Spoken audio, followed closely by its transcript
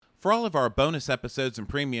For all of our bonus episodes and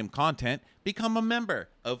premium content, become a member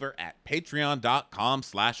over at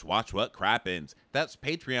patreon.com/watchwhatcrappens. That's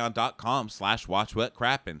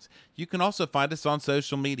patreon.com/watchwhatcrappens. You can also find us on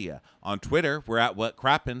social media. On Twitter, we're at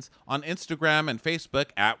whatcrappens. On Instagram and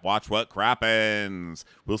Facebook at watchwhatcrappens.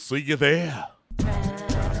 We'll see you there.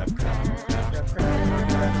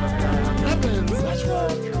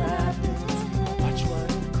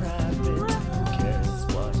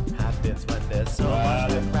 So much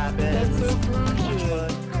that happens. Watch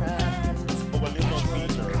what happens.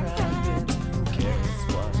 Who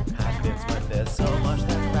cares what happens when there's so much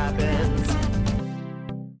that happens?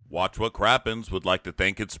 Watch What Crappens would like to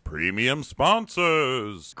thank its premium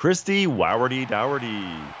sponsors. Christy Wowardy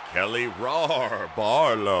Dowardy. Kelly Rar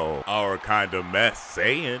Barlow. Our kind of mess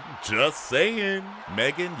saying, just saying.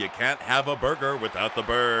 Megan, you can't have a burger without the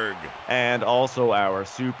burg. And also our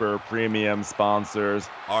super premium sponsors.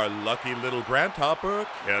 Our lucky little grant hopper,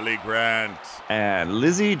 Kelly Grant. And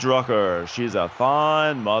Lizzie Drucker. She's a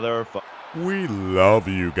fine motherfucker. We love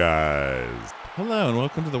you guys. Hello and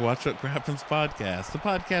welcome to the Watch What Crappens podcast, the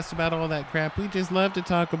podcast about all that crap we just love to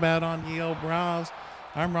talk about on Ye Olde Bras.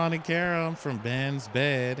 I'm Ronnie Carroll. I'm from Ben's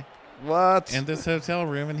bed What? in this hotel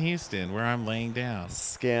room in Houston where I'm laying down.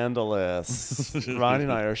 Scandalous. Ronnie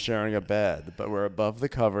and I are sharing a bed, but we're above the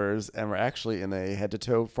covers and we're actually in a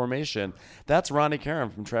head-to-toe formation. That's Ronnie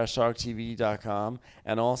Carroll from TrashTalkTV.com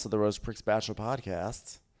and also the Rose Pricks Bachelor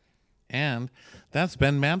podcast. And that's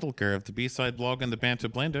Ben Mandelker of the B-Side blog and the Banter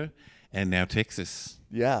Blender, and now Texas.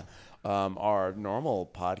 Yeah. Our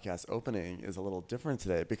normal podcast opening is a little different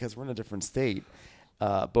today because we're in a different state,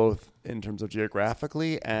 both in terms of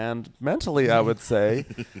geographically and mentally, I would say,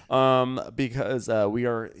 because we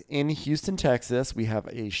are in Houston, Texas. We have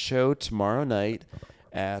a show tomorrow night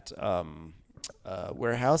at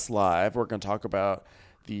Warehouse Live. We're going to talk about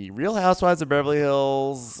the Real Housewives of Beverly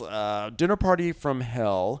Hills Dinner Party from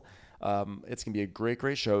Hell. It's going to be a great,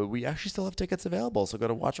 great show. We actually still have tickets available, so go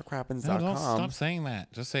to watchwhatcrappens.com. No, don't stop saying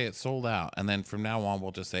that. Just say it's sold out. And then from now on,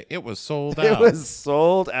 we'll just say it was sold out. It was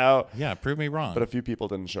sold out. Yeah, prove me wrong. But a few people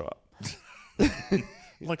didn't show up.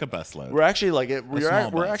 Like a busload. We're actually we're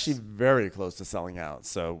bus. actually very close to selling out,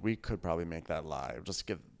 so we could probably make that lie.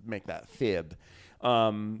 Make that fib.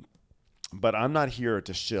 But I'm not here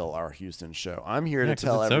to shill our Houston show. I'm here to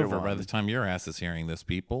tell it's everyone. over by the time your ass is hearing this,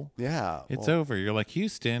 people. Yeah, It's over. You're like,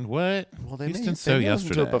 Houston, what? Well, they Houston, may so listen to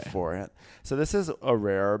yesterday. it before it. So this is a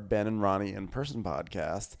rare Ben and Ronnie in person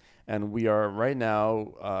podcast, and we are right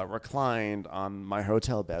now reclined on my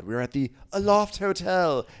hotel bed. We're at the Aloft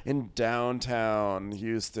Hotel in downtown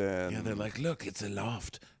Houston. Yeah, they're like, look, it's a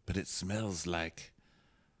loft, but it smells like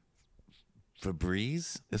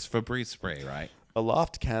Febreze. It's Febreze spray, right?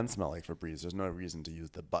 Aloft can smell like Febreze. There's no reason to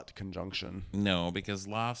use the but conjunction. No, because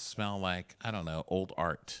lofts smell like, I don't know, old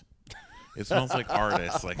art. It smells like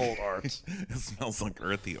artists. Like Old art. It smells like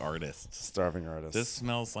earthy artists. Starving artists. This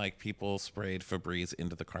smells like people sprayed Febreze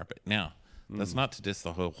into the carpet. Now, that's not to diss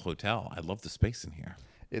the whole hotel. I love the space in here.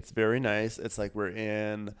 It's very nice. It's like we're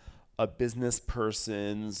in a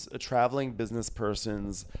traveling business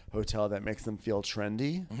person's hotel that makes them feel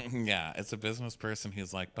trendy. Yeah, it's a business person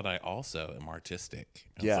who's like, but I also am artistic.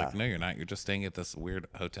 And Yeah. It's like, no, you're not. You're just staying at this weird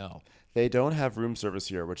hotel. They don't have room service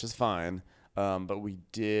here, which is fine. But we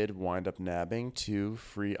did wind up nabbing 2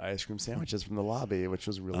 free ice cream sandwiches from the lobby, which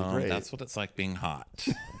was really great. That's what it's like being hot,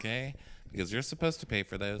 okay? Because you're supposed to pay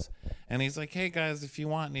for those. And he's like, hey, guys, if you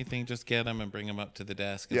want anything, just get them and bring them up to the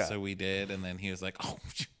desk. And Yeah. so we did. And then he was like, oh,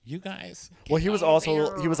 you guys. Well, he was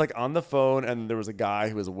like on the phone, and there was a guy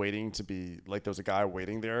who was waiting to be like, there was a guy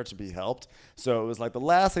waiting there to be helped. So it was like the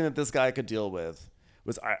last thing that this guy could deal with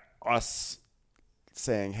was us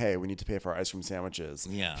saying, hey, we need to pay for our ice cream sandwiches.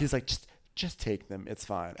 Yeah. He's like, just take them. It's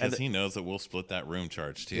fine. Because he knows that we'll split that room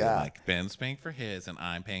charge too. Yeah. Like Ben's paying for his and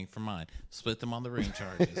I'm paying for mine. Split them on the room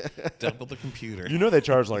charges. Double the computer. You know they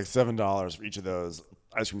charge like $7 for each of those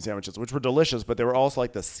ice cream sandwiches, which were delicious, but they were also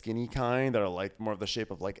like the skinny kind that are like more of the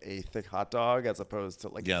shape of like a thick hot dog as opposed to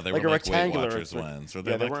like Yeah, they like were a like Weight rectangular Watchers ones. Or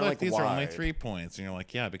they're they like, weren't look, like these are only wide. 3 points. And you're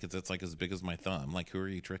like, yeah, because it's like as big as my thumb. Like, who are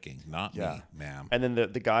you tricking? Not Yeah. me, ma'am. And then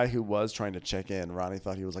the guy who was trying to check in, Ronnie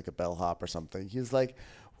thought he was like a bellhop or something. He's like,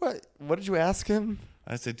 what did you ask him?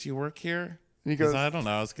 I said, do you work here? And he Because goes, I don't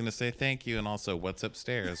know. I was going to say thank you and also what's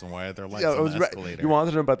upstairs and why are there lights yeah, it on was the escalator? You wanted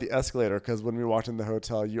to know about the escalator because when we walked in the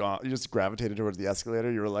hotel, you just gravitated towards the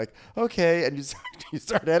escalator. You were like, okay, and you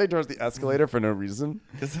started heading towards the escalator for no reason.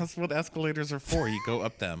 Because that's what escalators are for. You go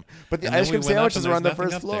up them. But the And then ice we cream went up sandwiches and are on the there's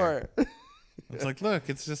nothing first up there. floor. It's like, look,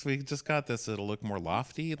 we just got this. It'll look more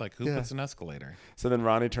lofty. Like, who Yeah. puts an escalator? So then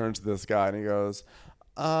Ronnie turns to this guy and he goes,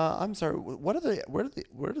 I'm sorry. Where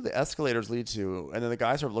do the escalators lead to? And then the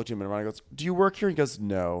guy sort of looked at him and Ronnie goes, "Do you work here?" He goes,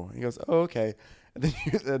 "No." He goes, "Oh, okay."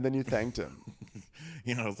 And then you thanked him.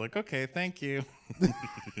 I was like, okay, thank you. And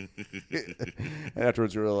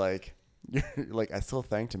afterwards, you were like, I still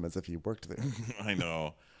thanked him as if he worked there. I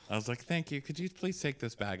know. I was like, thank you. Could you please take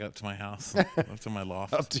this bag up to my house, up to my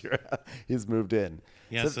loft? Up to your house. He's moved in.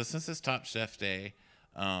 Yeah, so since it's Top Chef Day,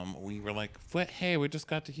 we were like, hey, we just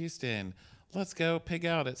got to Houston. Let's go pig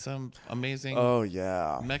out at some amazing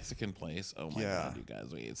Mexican place. Oh, my God, you guys,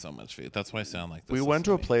 we ate so much food. That's why I sound like this. We went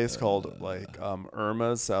to a place called,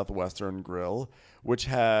 Irma's Southwestern Grill, which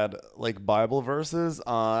had, Bible verses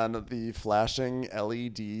on the flashing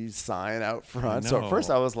LED sign out front. So at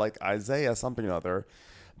first I was like, Isaiah something or other.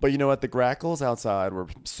 But you know what? The grackles outside were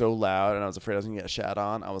so loud, and I was afraid I was going to get shat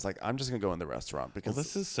on. I was like, I'm just going to go in the restaurant. Because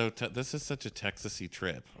this is this is such a Texas-y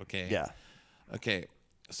trip, okay? Yeah. Okay.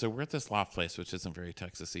 So we're at this loft place, which isn't very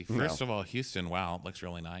Texas-y. First of all, Houston, wow, it looks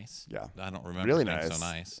really nice. Yeah. I don't remember really it being nice. so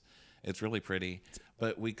nice. It's really pretty.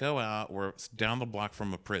 But we go out, we're down the block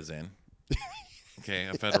from a prison. Okay,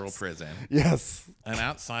 a federal prison. Yes. And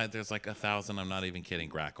outside there's 1,000, I'm not even kidding,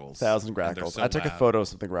 grackles. 1,000 grackles. I took a photo of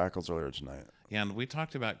some of the grackles earlier tonight. Yeah, and we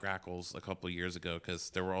talked about grackles a couple of years ago because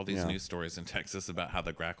there were all these news stories in Texas about how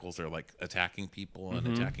the grackles are attacking people and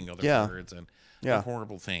attacking other birds and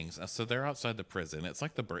horrible things. So they're outside the prison. It's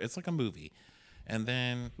like it's like a movie. And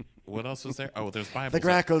then what else was there? Oh, there's Bibles. The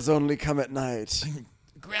grackles only come at night.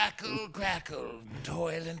 Grackle, grackle,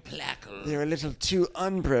 toil and plackle. They're a little too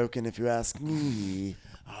unbroken, if you ask me.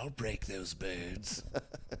 I'll break those birds.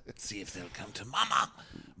 See if they'll come to mama.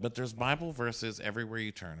 But there's Bible verses everywhere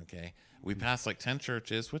you turn, okay? We passed 10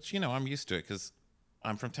 churches, which, I'm used to it because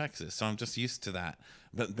I'm from Texas, so I'm just used to that.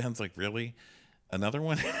 But Ben's like, really? Another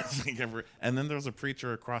one? And then there's a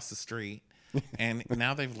preacher across the street, and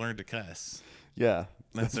now they've learned to cuss. Yeah.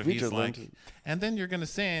 And so he's like, and then you're going to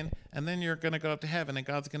sin, and then you're going to go up to heaven, and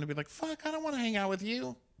God's going to be like, fuck, I don't want to hang out with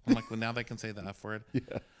you. I'm like, well, now they can say the F word. Yeah.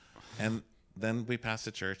 And then we passed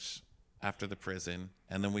a church after the prison,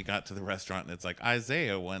 and then we got to the restaurant, and it's like,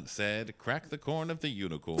 Isaiah once said, crack the corn of the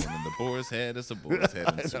unicorn, and the boar's head is a boar's head.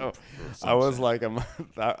 And soup, I was like,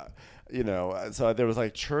 so there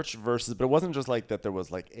was church verses, but it wasn't just that there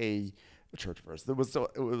was a church verse. It was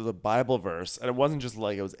a Bible verse, and it wasn't just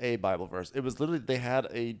it was a Bible verse. It was literally they had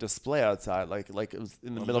a display outside, like it was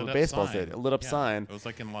in the middle of a baseball stadium, a lit up sign. It was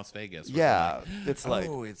like in Las Vegas. Yeah, it's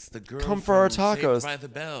it's the girl come for our tacos Saved by the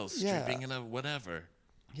Bell, stripping in a whatever.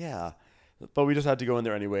 Yeah, but we just had to go in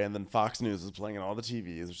there anyway, and then Fox News was playing on all the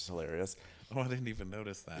TVs, which is hilarious. Oh, I didn't even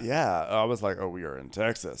notice that. Yeah, I was like, oh, we are in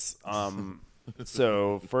Texas.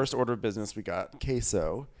 So first order of business, we got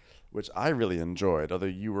queso, which I really enjoyed, although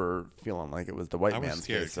you were feeling like it was the white man's queso. I was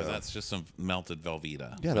scared because that's just some melted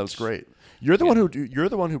Velveeta. Yeah, that was great. You're the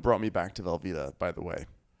one who brought me back to Velveeta, by the way.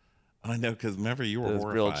 I know, because remember you were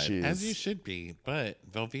horrified, grilled cheese. As you should be. But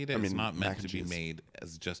Velveeta is not meant to be made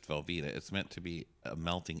as just Velveeta. It's meant to be a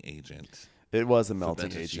melting agent. It was a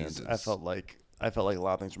melting agent. Cheeses. I felt like a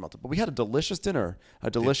lot of things were melted. But we had a delicious dinner, a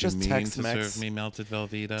delicious Tex-Mex. Did you mean to serve me melted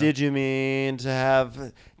Velveeta? Did you mean to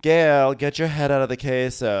have Gail get your head out of the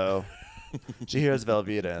queso? She hears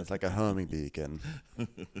Velveeta, and it's like a homing beacon.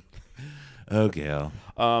 Oh, Gail.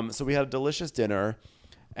 So we had a delicious dinner,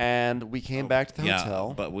 and we came back to the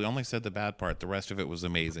hotel. But we only said the bad part. The rest of it was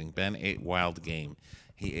amazing. Ben ate wild game.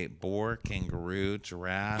 He ate boar, kangaroo,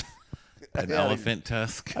 giraffe, an elephant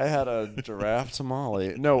tusk. I had a giraffe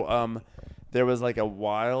tamale. No, there was a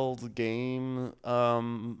wild game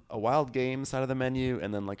side of the menu,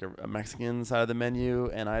 and then a Mexican side of the menu,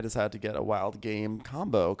 and I decided to get a wild game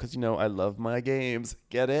combo because I love my games.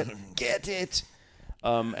 Get it? Get it?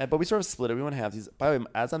 But we sort of split it. We want to have these. By the way,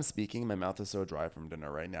 as I'm speaking, my mouth is so dry from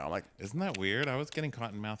dinner right now. I'm like, isn't that weird? I was getting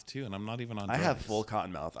cotton mouth too, and I'm not even on drugs. I have full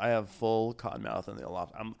cotton mouth. in the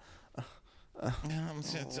loft. I'm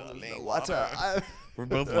darling, water. We're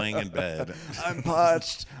both laying in bed. I'm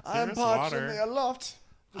parched. I'm parched water. in the loft.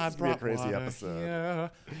 I brought a crazy water episode.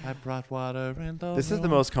 Here. I brought water in the This is the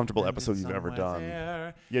most comfortable episode you've ever done.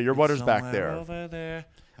 Yeah, your water's back there. Over there.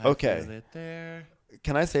 Okay. Feel it there.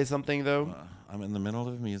 Can I say something though? I'm in the middle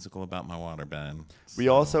of a musical about my water, Ben. We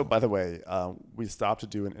also, by the way, we stopped to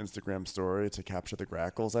do an Instagram story to capture the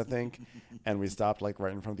grackles, I think, and we stopped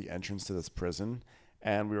right in front of the entrance to this prison.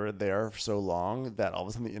 And we were there for so long that all of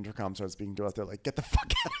a sudden the intercom started speaking to us. They're like, "Get the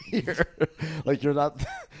fuck out of here!" Like you're not.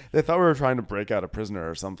 They thought we were trying to break out a prisoner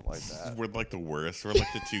or something like that. We're like the worst. We're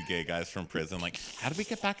like the two gay guys from prison. Like, how did we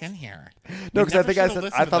get back in here? No, We because I never think I should've said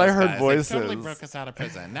listened I to thought I those heard guys. voices. They totally broke us out of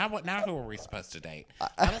prison. Now what? Now who are we supposed to date?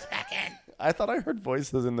 Let us back in. I thought I heard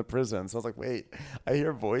voices in the prison, so I was like, "Wait, I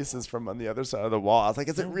hear voices from on the other side of the wall." I was like,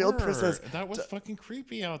 "Is it real Were. prisoners?" That was fucking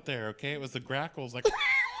creepy out there. Okay, it was the grackles like. The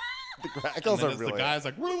And grackles then are it's really. the guys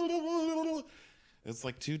like. It's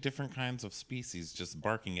like two different kinds of species just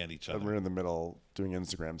barking at each And other. we're in the middle doing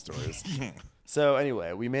Instagram stories. So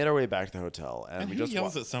anyway, we made our way back to the hotel, and, And we who just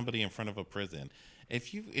yells at somebody in front of a prison?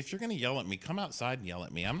 If you're gonna yell at me, come outside and yell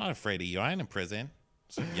at me. I'm not afraid of you. I ain't in prison.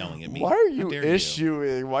 Stop yelling at me. Why are How you dare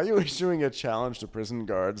issuing? Why are you issuing a challenge to prison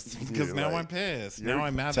guards? Because now I'm pissed. Now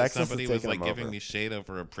I'm mad Texas that is somebody was taking like them giving over. me shade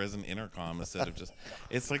over a prison intercom instead of just.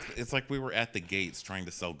 It's like we were at the gates trying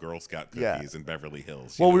to sell Girl Scout cookies Yeah. in Beverly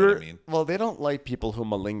Hills. You Well, know we were. what I mean? Well, they don't like people who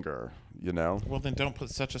malinger. You know. Well, then don't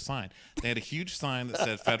put such a sign. They had a huge sign that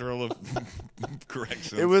said Federal of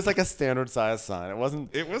Corrections. It was like a standard size sign. It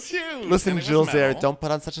wasn't. It was huge. Listen, and it was Jill's there. metal. Don't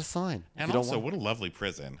put on such a sign. And You don't also, want- what a lovely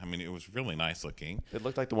prison. I mean, it was really nice looking. it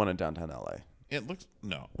looked like the one in downtown LA. It looked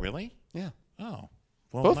no, really. Yeah. Oh,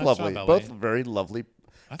 well, Both nice lovely. job, LA. Both very lovely.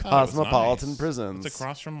 I thought it was Cosmopolitan nice. prisons. It's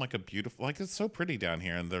across from like a beautiful, like it's so pretty down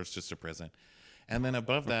here, and there's just a prison. And then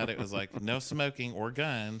above that, it was like no smoking or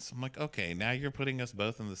guns. I'm like, okay, now you're putting us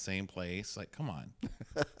both in the same place. Like, come on.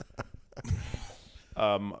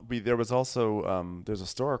 There was also there's a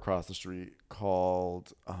store across the street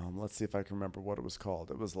called let's see if I can remember what it was called.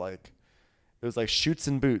 It was like Shoots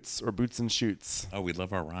and Boots or Boots and Shoots. Oh, we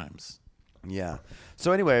love our rhymes. Yeah.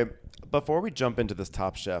 So anyway, before we jump into this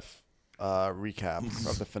Top Chef recap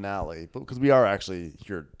of the finale, because we are actually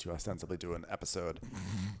here to ostensibly do an episode,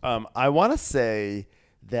 I want to say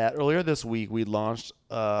that earlier this week we launched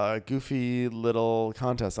a goofy little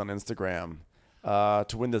contest on Instagram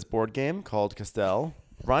to win this board game called Castell.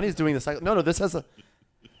 Ronnie's doing this. No, this has a...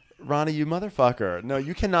 Ronnie, you motherfucker. No,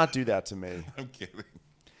 you cannot do that to me. I'm kidding.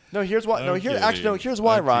 No, here's why. No, I'm here actually no. kidding. Here's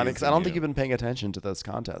why, I'm Ronnie. Because I don't teasing think you. you've been paying attention to this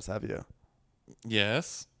contest, have you?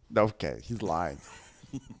 Yes. Okay, he's lying.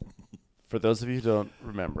 For those of you who don't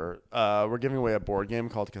remember, we're giving away a board game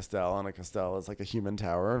called Castell, and a Castell is like a human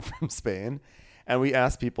tower from Spain. And we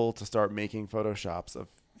asked people to start making photoshops of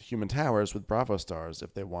human towers with Bravo stars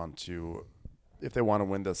if they want to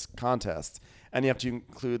win this contest. And you have to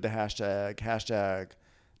include the hashtag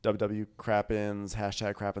WWCrappins,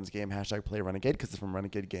 hashtag Crappins Game, hashtag Play Renegade, because it's from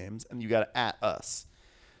Renegade Games, and you got to @ us.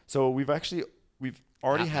 So we've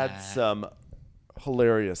already had some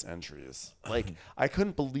hilarious entries. Like, I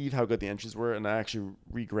couldn't believe how good the entries were, and I actually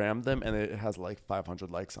regrammed them, and it has like 500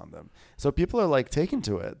 likes on them. So people are like taking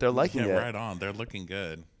to it. They're liking Yeah, it. right on. They're looking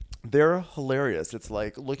good. They're hilarious. It's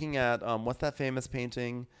like looking at what's that famous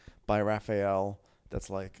painting by Raphael that's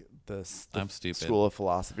like the I'm stupid. School of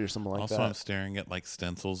Philosophy or something like Also, that. I'm staring at like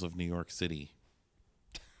stencils of New York City.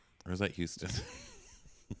 Or is that Houston?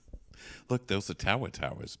 Look, those are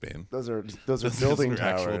towers, Ben. Those are Those building are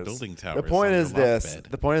towers. actual building The towers point on is your loft this. bed.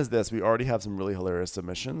 The point is this. We already have some really hilarious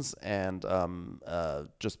submissions, and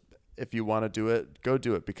just if you want to do it, go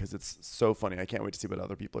do it because it's so funny. I can't wait to see what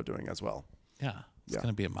other people are doing as well. Yeah, it's Yeah.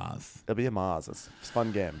 gonna be a Moz. It'll be a Moz. It's a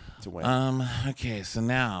fun game to win. Okay, so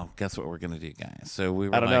now guess what we're gonna do, guys? So we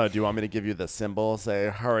were I don't know. like, Do you want me to give you the symbol? Say,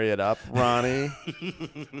 hurry it up, Ronnie.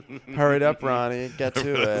 Hurry it up, Ronnie. Get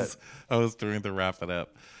to it. I was doing the wrap it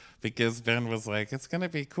up because Ben was like, it's gonna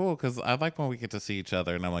be cool because I like when we get to see each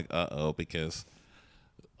other, and I'm like, because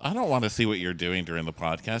I don't want to see what you're doing during the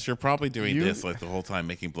podcast. You're probably doing this like the whole time,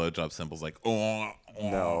 making blowjob symbols, like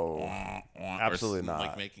No, absolutely or, not.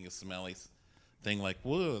 like making a smelly thing, like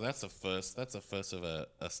whoa, that's a fuss. That's a fuss of a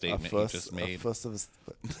statement fuss, you just made. a fuss of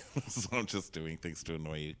So I'm just doing things to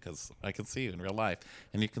annoy you because I can see you in real life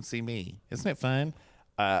and you can see me. Isn't it fun?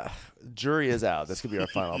 Jury is out. This could be our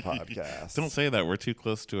final podcast. Don't say that. We're too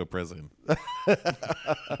close to a prison.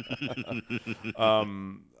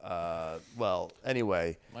 Well,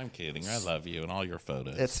 anyway, I'm kidding. I love you and all your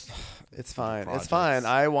photos. it's fine. Projects. It's fine.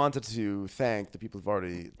 I wanted to thank the people who've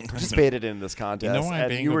already participated in this contest, why I'm and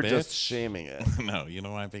being you a were just bitch? shaming it. No, you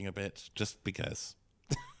know why I'm being a bitch? Just because.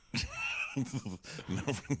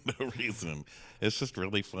 no reason. It's just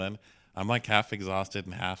really fun. I'm like half exhausted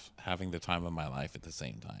and half having the time of my life at the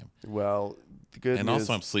same time. Well, the good And news.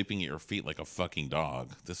 also, I'm sleeping at your feet like a fucking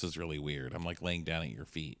dog. This is really weird. I'm like laying down at your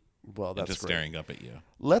feet well, and that's just great. staring up at you.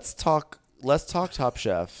 Let's talk Top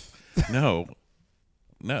Chef. No,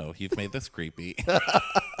 you've made this creepy.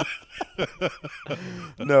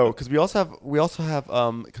 No, because we also have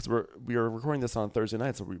because we are recording this on Thursday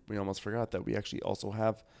night, so we almost forgot that we actually also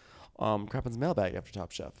have Crappin's mailbag after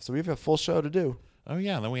Top Chef. So we have a full show to do. Oh,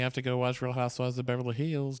 yeah. Then we have to go watch Real Housewives of Beverly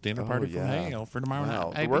Hills, dinner party from Hale for tomorrow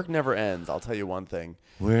night. The work never ends. I'll tell you one thing.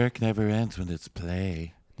 Work never ends when it's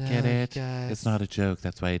play. Get it? Guys. It's not a joke.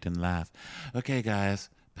 That's why you didn't laugh. Okay, guys.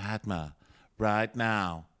 Padma, right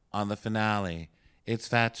now on the finale, it's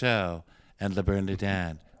Fat Joe and La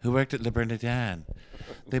Bernadette. Who worked at La Bernadette?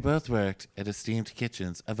 They both worked at esteemed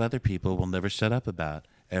kitchens of other people we'll never shut up about.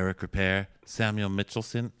 Eric Repair, Samuel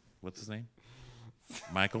Mitchelson. What's his name?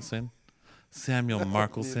 Michelson? Samuel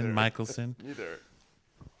Markelson? Michelson? Neither.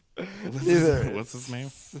 What's his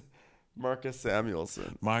name? Marcus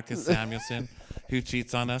Samuelson. Marcus Samuelson, who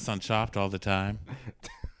cheats on us on Chopped all the time.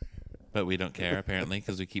 But we don't care, apparently,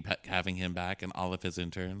 because we keep having him back and all of his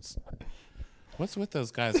interns. What's with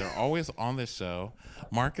those guys? They're always on this show.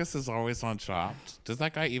 Marcus is always on Chopped. Does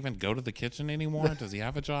that guy even go to the kitchen anymore? Does he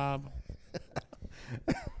have a job?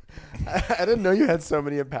 I didn't know you had so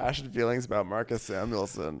many impassioned feelings about Marcus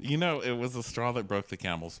Samuelson. You know, it was the straw that broke the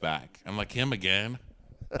camel's back. I'm like, him again?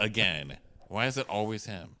 Again. Why is it always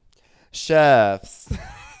him? Chefs.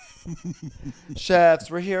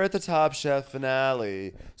 Chefs, we're here at the Top Chef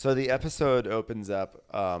finale. So the episode opens up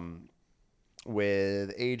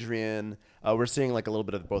with Adrian. We're seeing like a little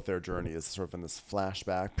bit of both their journeys sort of in this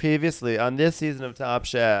flashback. Previously on this season of Top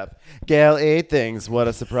Chef, Gail ate things. What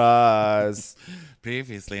a surprise.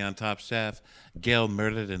 Previously on Top Chef, Gail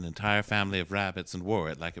murdered an entire family of rabbits and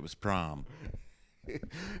wore it like it was prom.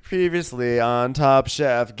 Previously on Top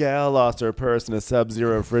Chef, Gail lost her purse in a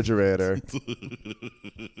Sub-Zero refrigerator.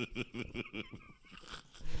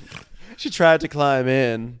 She tried to climb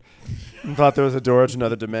in and thought there was a door to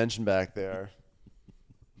another dimension back there.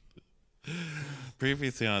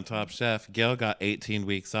 Previously on Top Chef, Gail got 18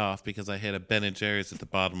 weeks off because I hit a Ben & Jerry's at the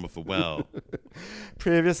bottom of a well.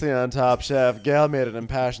 Previously on Top Chef, Gail made an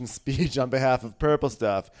impassioned speech on behalf of Purple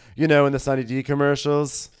Stuff. You know, in the Sunny D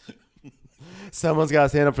commercials. Someone's got to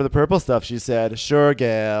stand up for the purple stuff, she said. Sure,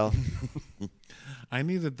 Gail. I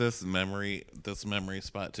needed this memory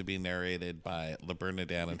spot to be narrated by La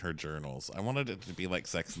Bernadette in her journals. I wanted it to be like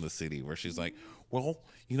Sex in the City, where she's like, well,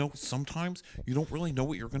 you know, sometimes you don't really know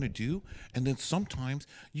what you're going to do, and then sometimes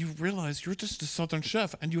you realize you're just a Southern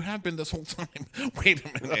chef, and you have been this whole time. Wait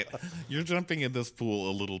a minute. You're jumping in this pool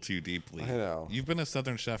a little too deeply. I know. You've been a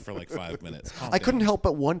Southern chef for like 5 minutes. Calm I down. couldn't help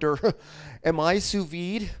but wonder, am I sous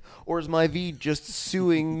vide, or is my vide just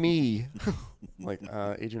suing me? Like,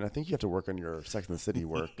 Adrian, I think you have to work on your Sex and the City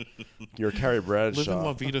work. Your Carrie Bradshaw. Live in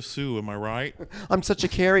La Vida Sue, am I right? I'm such a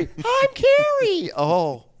Carrie. I'm Carrie.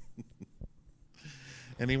 Oh.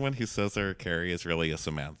 Anyone who says they're a Carrie is really a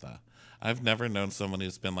Samantha. I've never known someone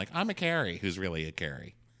who's been like, I'm a Carrie, who's really a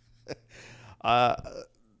Carrie.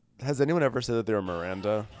 Has anyone ever said that they're a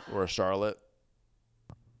Miranda or a Charlotte?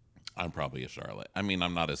 I'm probably a Charlotte. I mean,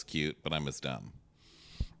 I'm not as cute, but I'm as dumb.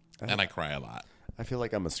 And I cry a lot. I feel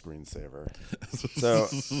like I'm a screensaver. So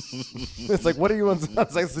it's like, what are you on Sex and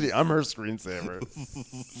the City? I'm her screensaver.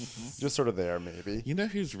 Just sort of there, maybe. You know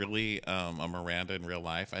who's really a Miranda in real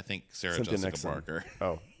life? I think Sarah Cynthia Jessica Nixon. Parker.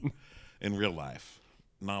 Oh. In real life.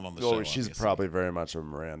 Not on the show. Oh, she's obviously. probably very much a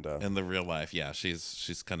Miranda. In the real life, yeah.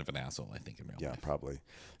 She's kind of an asshole, I think, in real Yeah, life. probably.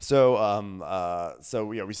 So,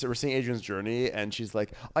 we're seeing Adrian's journey, and she's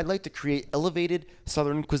like, "I'd like to create elevated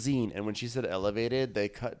Southern cuisine." And when she said elevated, they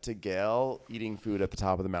cut to Gail eating food at the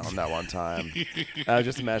top of the mountain that one time. And I was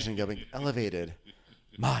just imagining Gail being elevated.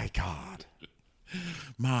 My God.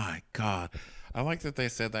 My God. I like that they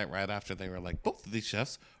said that right after they were like, both of these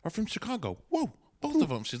chefs are from Chicago. Whoa. Both of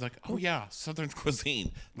them. She's like, oh, yeah, Southern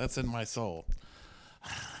cuisine. That's in my soul.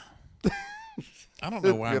 I don't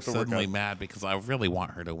know why I'm suddenly mad because I really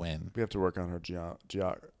want her to win. We have to work on her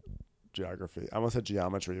geography. I almost said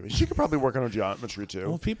geometry. She could probably work on her geometry too.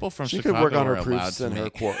 Well, people from she Chicago could work on are her allowed proofs to and her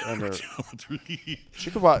make geometry.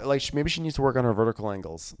 She could maybe she needs to work on her vertical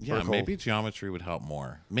angles. Yeah, maybe geometry would help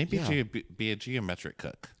more. Maybe be a geometric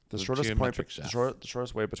cook. The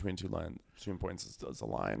shortest way between two points is a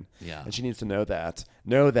line. Yeah. And she needs to know that.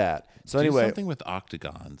 So anyway, do something with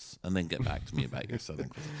octagons and then get back to me about your Southern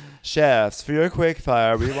cuisine. Chefs, for your quick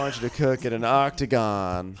fire, we want you to cook in an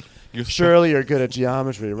octagon. Surely you're good at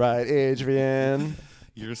geometry, right, Adrian?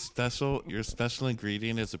 Your special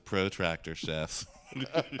ingredient is a protractor, chef.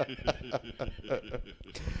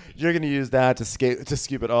 You're going to use that to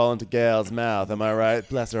scoop it all into Gail's mouth. Am I right?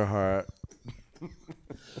 Bless her heart.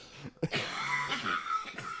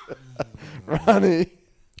 Ronnie.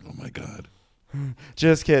 Oh my God.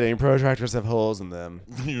 Just kidding. Protractors have holes in them.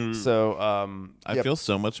 So I feel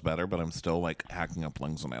so much better, but I'm still like hacking up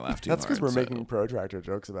lungs when I laugh too that's because hard. we're making protractor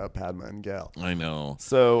jokes about Padma and Gail. I know.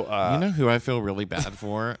 So You know who I feel really bad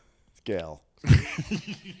for? Gail.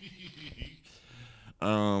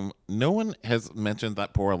 No one has mentioned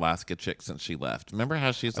that poor Alaska chick since she left. Remember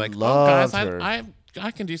how she's like, "Oh, loved guys, her.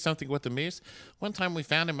 I can do something with the moose." One time we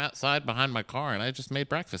found him outside behind my car, and I just made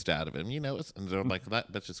breakfast out of him. You know, and they're like,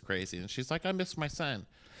 "That bitch is crazy." And she's like, "I miss my son."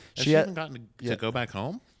 Has she even gotten to go back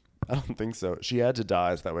home? I don't think so. She had to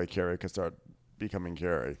die so that way Carrie could start becoming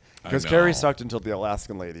Carrie. Because I Carrie know. sucked until the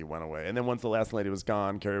Alaskan lady went away. And then once the Alaskan lady was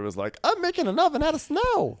gone, Carrie was like, I'm making an oven out of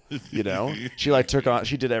snow. You know? She like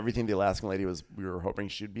she did everything the Alaskan lady we were hoping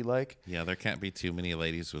she'd be like. Yeah, there can't be too many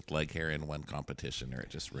ladies with leg hair in one competition, or it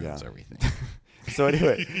just ruins everything. So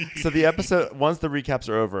anyway, so the episode, once the recaps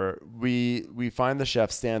are over, we find the chef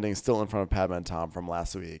standing still in front of Padma and Tom from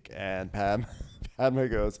last week. And Padma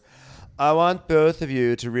goes, I want both of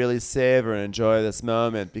you to really savor and enjoy this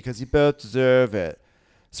moment because you both deserve it.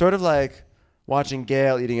 Sort of like watching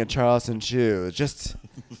Gail eating a Charleston chew. Just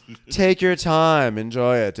take your time,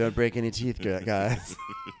 enjoy it. Don't break any teeth, guys.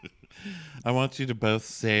 I want you to both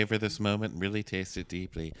savor this moment and really taste it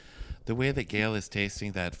deeply. The way that Gail is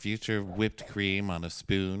tasting that future whipped cream on a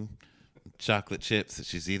spoon, chocolate chips that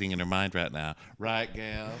she's eating in her mind right now. Right,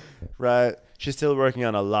 Gail? Right. She's still working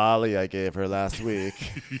on a lolly I gave her last week.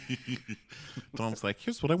 Tom's like,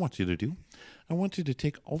 here's what I want you to do. I want you to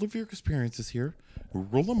take all of your experiences here,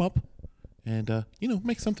 roll them up, and,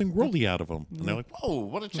 make something rolly out of them. And they're like, whoa,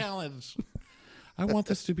 what a challenge. I want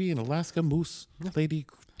this to be an Alaska Moose Lady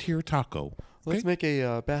Tier Taco. Okay? Let's make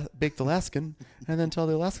a baked Alaskan and then tell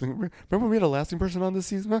the Alaskan. Remember we had a Alaskan person on this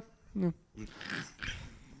season? No.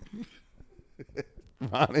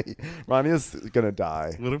 Ronnie is gonna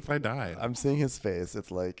die. What if I die? I'm seeing his face. It's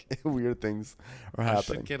like weird things are I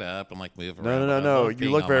happening. should get up and move around. No. I love You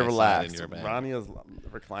being look on very my side in relaxed. your bed. Ronnie is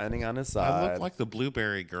reclining on his I side. look like the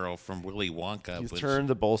blueberry girl from Willy Wonka. He's which turned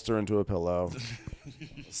the bolster into a pillow.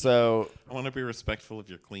 So I want to be respectful of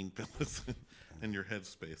your clean pillows and your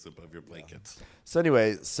headspace above your blankets.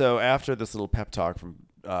 anyway, after this little pep talk from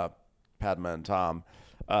Padma and Tom,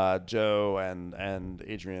 Joe and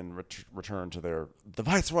Adrian return to the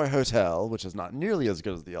Viceroy Hotel, which is not nearly as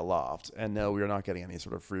good as the Aloft. And no, we are not getting any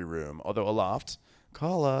sort of free room. Although Aloft,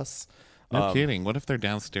 call us. No kidding. What if they're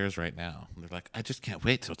downstairs right now? And they're like, I just can't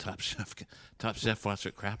wait till Top Chef Watch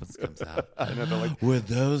What Crappens comes out. I know, they're like, were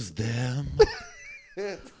those them?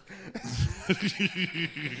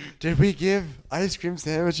 did we give ice cream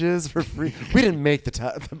sandwiches for free? We didn't make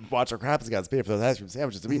the Watch Our Craps guys pay for those ice cream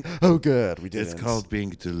sandwiches. Oh, good. We didn't. It's called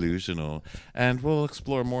being delusional. And we'll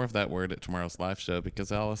explore more of that word at tomorrow's live show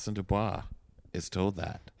because Alison Dubois is told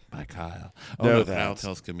that by Kyle. Oh, No, no, that. Kyle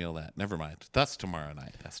tells Camille that. Never mind. That's tomorrow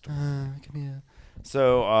night. That's tomorrow.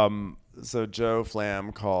 So Joe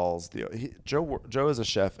Flam calls Joe is a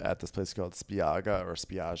chef at this place called Spiaga or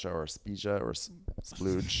Spiaja or Spija or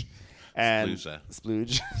Splooge. And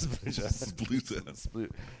Splooge.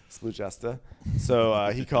 Sploogesta.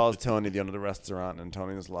 So he calls Tony, the owner of the restaurant, and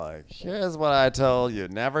Tony's like, here's what I told you.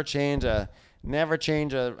 Never change a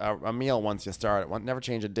meal once you start it. Never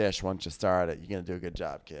change a dish once you start it. You're going to do a good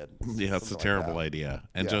job, kid. Yeah, that's a terrible idea.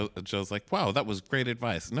 And Yeah. Joe's like, wow, that was great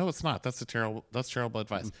advice. No, it's not. That's terrible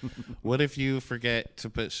advice. What if you forget to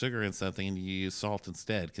put sugar in something and you use salt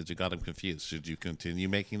instead because you got him confused? Should you continue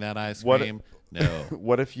making that ice cream? No.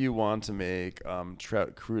 What if you want to make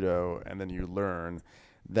trout crudo and then you learn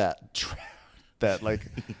that like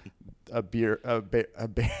a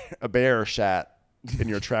bear shat in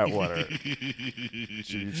your trout water?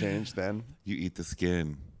 Should you change then? You eat the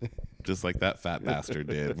skin. Just like that fat bastard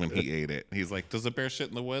did when he ate it. He's like, does a bear shit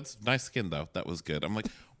in the woods? Nice skin, though. That was good. I'm like,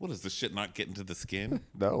 what, does the shit not get into the skin?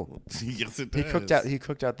 No. Yes, it He does.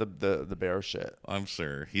 cooked out the bear shit. I'm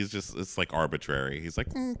sure. It's like arbitrary. He's like,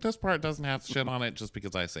 this part doesn't have shit on it just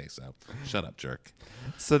because I say so. Shut up, jerk.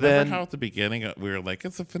 So Remember then how at the beginning we were like,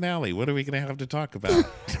 it's a finale. What are we going to have to talk about?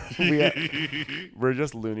 we're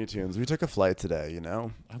just Looney Tunes. We took a flight today, you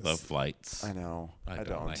know? I love flights. I know. I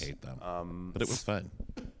don't. I hate them. But it was fun.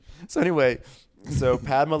 So anyway,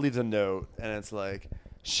 Padma leaves a note, and it's like,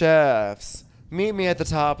 chefs, meet me at the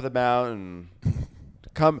top of the mountain.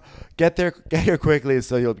 Come, get here quickly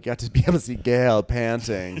so you'll get to be able to see Gail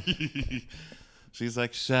panting. She's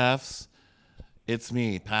like, chefs, it's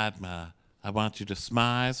me, Padma. I want you to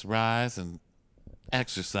smize, rise, and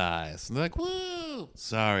exercise. And they're like, woo!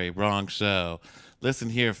 Sorry, wrong show.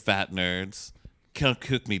 Listen here, fat nerds. Come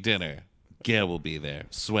cook me dinner. Gail will be there,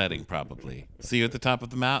 sweating probably. See you at the top of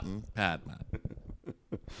the mountain, Padma.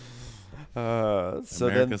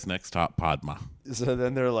 America's Next Top Padma. So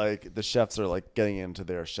then they're like, the chefs are like getting into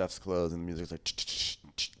their chef's clothes, and the music's like,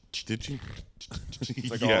 Did you?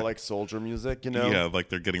 it's like all like soldier music, you know? Yeah, like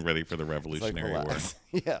they're getting ready for the It's like, Revolutionary War. relax.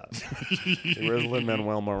 Yeah. Where's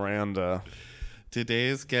Lin-Manuel Miranda?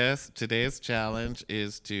 Today's challenge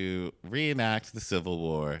is to reenact the Civil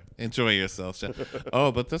War. Enjoy yourself, Chef.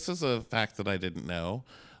 Oh, but this is a fact that I didn't know.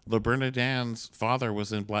 LeBernardin's father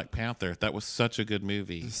was in Black Panther. That was such a good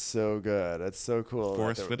movie. So good. It's so cool.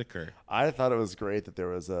 Forrest Whitaker. I thought it was great that there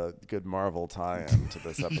was a good Marvel tie-in to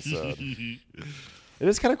this episode. It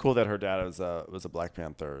is kind of cool that her dad was a Black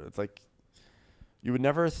Panther. It's like you would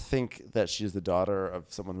never think that she's the daughter of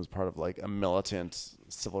someone who's part of like a militant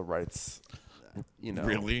civil rights. You know,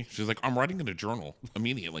 Really? She's like, I'm writing in a journal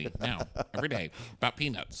immediately, now, every day, about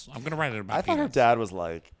peanuts. I'm going to write it about I thought her peanuts. dad was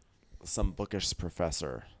like some bookish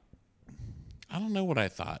professor. I don't know what I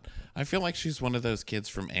thought. I feel like she's one of those kids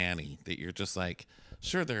from Annie that you're just like,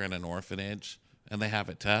 sure, they're in an orphanage and they have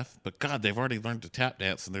it tough, but God, they've already learned to tap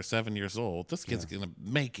dance and they're 7 years old. This kid's going to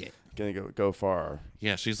make it. Gonna go far.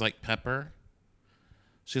 Yeah, she's like Pepper.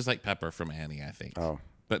 She's like Pepper from Annie, I think. Oh.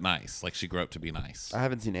 But nice. Like she grew up to be nice. I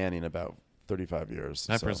haven't seen Annie in about 35 years.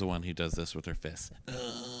 Pepper's so the one who does this with her fists.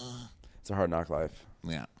 it's a hard knock life.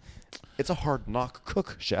 Yeah. It's a hard knock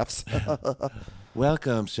cook, chefs.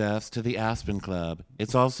 Welcome, chefs, to the Aspen Club.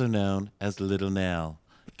 It's also known as Little Nell.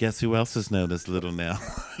 Guess who else is known as Little Nell?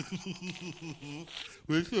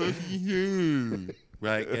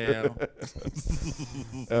 Right, Gail?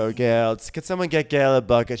 Oh, Gail. Could someone get Gail a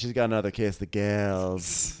bucket? She's got another case of the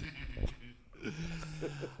Gales.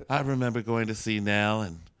 I remember going to see Nell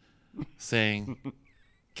and saying,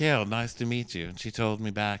 Gail, nice to meet you. And she told me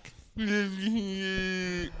back,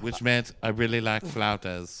 which meant I really like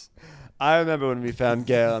flautas. I remember when we found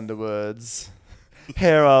Gail in the woods,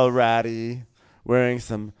 hair all ratty, wearing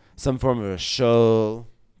some form of a shawl.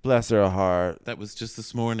 Bless her heart. That was just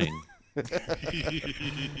this morning.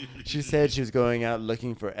 She said she was going out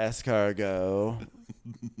looking for escargot,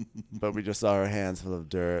 but we just saw her hands full of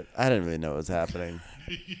dirt. I didn't really know what was happening.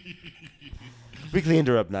 We cleaned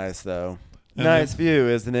her up nice, though. And Nice then- view,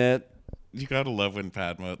 isn't it? You gotta love when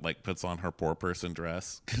Padma like puts on her poor person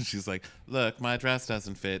dress because she's like, "Look, my dress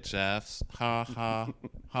doesn't fit, chefs." Ha ha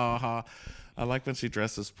ha ha. I like when she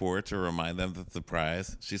dresses poor to remind them that the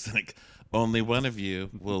prize. She's like, "Only one of you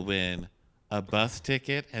will win a bus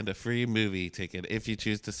ticket and a free movie ticket if you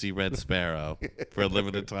choose to see Red Sparrow for a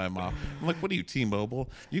limited time off." I'm like, "What are you, T-Mobile?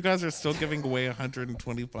 You guys are still giving away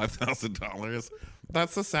 $125,000.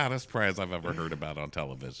 That's the saddest prize I've ever heard about on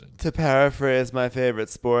television." To paraphrase my favorite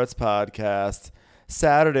sports podcast,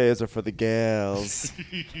 Saturdays are for the gals.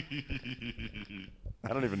 I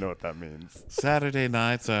don't even know what that means. Saturday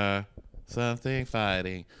nights are something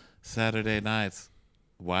fighting. Saturday nights.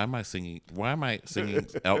 Why am I singing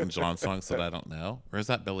Elton John songs that I don't know? Or is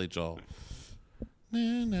that Billy Joel?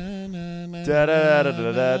 Da da da da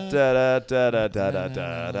da da da da da da da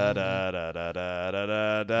da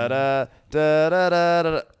da da da da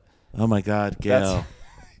da. Oh my God, Gail.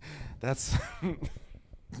 That's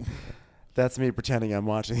that's me pretending I'm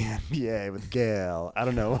watching the NBA with Gail. I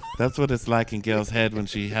don't know. That's what it's like in Gail's head when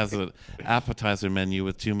she has an appetizer menu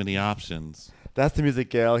with too many options. That's the music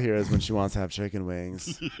Gail hears when she wants to have chicken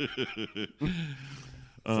wings.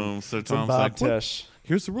 So Some Tom's Bob like, "Well, Tish.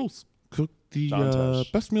 here's the rules. Cook the John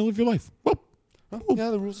Tesh. best meal of your life. Whoop.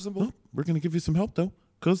 Yeah, the rules are simple. Oh, we're going to give you some help, though,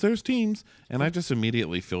 because there's teams." And I just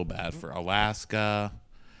immediately feel bad for Alaska,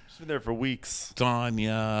 She's been there for weeks.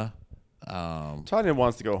 Tanya, Tanya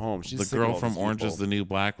wants to go home. She's the sick of girl all from these Orange is people. the New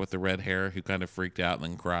Black with the red hair who kind of freaked out and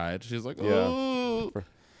then cried. She's like, Yeah. "Oh."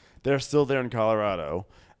 They're still there in Colorado.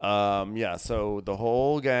 Yeah, so the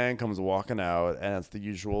whole gang comes walking out, and it's the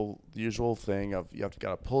usual thing of you have to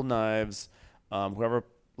gotta pull knives. Whoever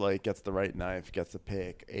like gets the right knife gets to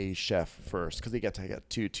pick a chef first because they get to get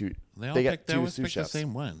two. They get two always sous pick the chefs.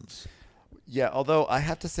 same ones. Yeah, although I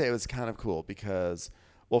have to say it was kind of cool because,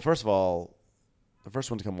 well, first of all, the first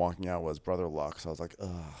one to come walking out was Brother Luck. So I was like, ugh.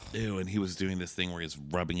 Ew, and he was doing this thing where he's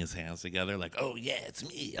rubbing his hands together like, "Oh, yeah, it's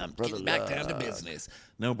me. I'm Brother getting back down to Luck." business."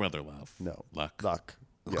 No, Brother Love. No. Luck. Luck.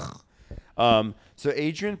 Yeah. So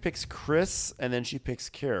Adrian picks Chris, and then she picks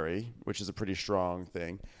Carrie, which is a pretty strong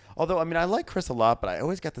thing. Although, I mean, I like Chris a lot, but I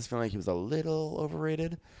always got this feeling like he was a little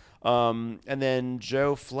overrated. And then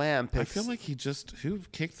Joe Flam I picks... feel like who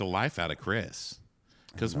kicked the life out of Chris?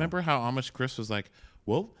 Because remember how Amish Chris was like,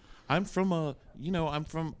 "Well, I'm from an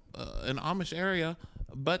Amish area,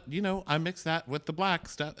 but I mix that with the black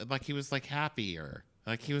stuff." Like he was like happier.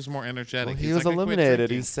 Like, he was more energetic. He He's was like, "I quit eliminated.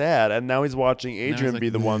 drinking." He's sad, and now he's watching he's Adrian like, be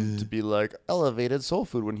the one "Ugh." to be like elevated soul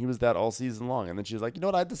food when he was that all season long. And then she's like, you know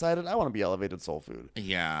what? I decided I want to be elevated soul food.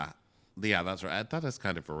 Yeah. Yeah, that's right. That is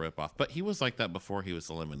kind of a ripoff. But he was like that before he was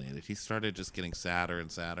eliminated. He started just getting sadder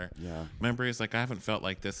and sadder. Yeah. Remember, he's like, "I haven't felt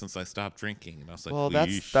like this since I stopped drinking." And I was like, Well,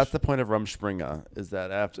 "Yeesh." that's the point of Rumspringa, is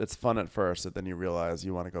that after it's fun at first, but then you realize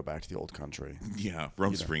you want to go back to the old country. Yeah,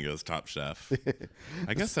 Rumspringa's Top Chef.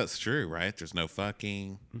 I guess that's true, right? There's no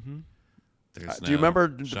fucking. Mm-hmm. There's no Do you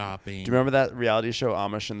remember shopping? Do you remember that reality show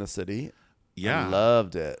Amish in the City? Yeah. I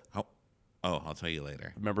loved it. Oh, I'll tell you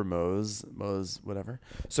later. Remember Moe's whatever.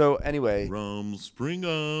 So anyway,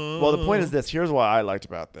 Rumspringa. well, the point is this. Here's what I liked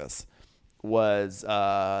about this was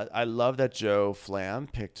I love that Joe Flam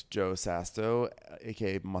picked Joe Sasto,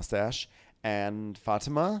 aka Mustache, and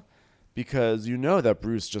Fatima, because you know that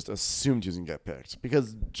Bruce just assumed he was gonna get picked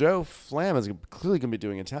because Joe Flam is clearly gonna be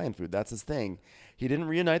doing Italian food. That's his thing. He didn't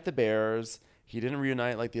reunite the Bears. He didn't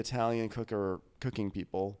reunite like the Italian cooking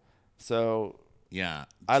people. So. Yeah.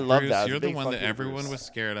 I love Bruce, that. You're the Big one fuck that you, everyone Bruce. was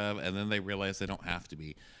scared of, and then they realize they don't have to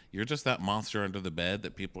be. You're just that monster under the bed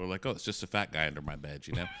that people are like, "Oh, it's just a fat guy under my bed,"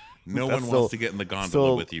 you know? No one That's wants still- to get in the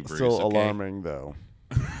gondola with you, Bruce. Still okay? alarming though.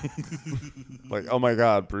 Like, oh my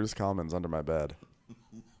God, Bruce Coleman's under my bed.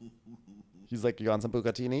 He's like, you want some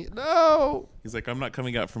bucatini? No. He's like, "I'm not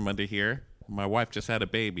coming out from under here. My wife just had a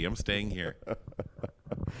baby. I'm staying here."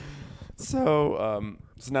 So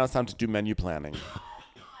now it's time to do menu planning.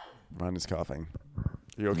 Ryan is coughing.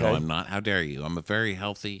 Are you okay? No, I'm not. How dare you? I'm a very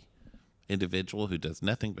healthy individual who does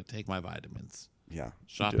nothing but take my vitamins. Yeah. you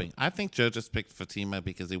Shopping. do. I think Joe just picked Fatima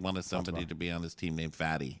because he wanted somebody to be on his team named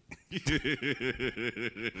Fatty.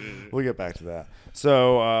 We'll get back to that.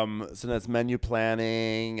 So that's menu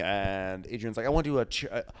planning, and Adrian's like, I want to do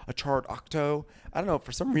a chart octo. I don't know,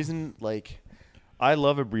 for some reason, like, I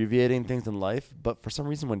love abbreviating things in life, but for some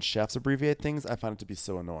reason, when chefs abbreviate things, I find it to be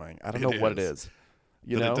so annoying. I don't know what it is.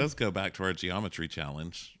 You But know, it does go back to our geometry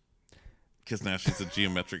challenge. Because now she's a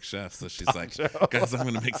geometric chef, so she's like, "Guys, I'm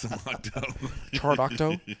going to make some octo." chart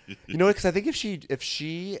octo. You know, because I think if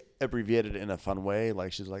she abbreviated it in a fun way,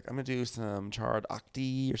 like she's like, I'm gonna do some chart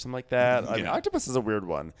octi or something like that. I mean, Yeah. octopus is a weird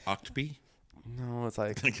one. Octopi? No, it's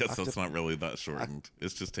like I guess that's not really that shortened.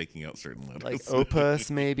 It's just taking out certain letters. like opus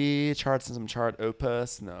maybe charts and some chart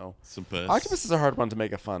opus. No, Some puss. octopus is a hard one to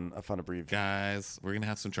make a fun abbreviation. Guys, we're going to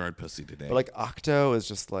have some charred pussy today. But like octo is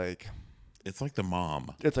just like it's like the mom.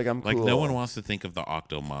 it's like I'm Like, cool. no one wants to think of the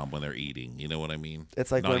octo mom when they're eating. You know what I mean?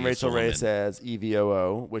 It's like when Nadia Rachel Ray Suleiman. says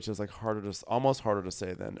EVOO, which is like almost harder to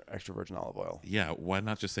say than extra virgin olive oil. Yeah, why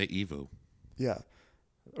not just say Evo? Yeah.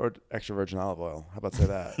 Or extra virgin olive oil. How about say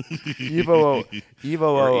that?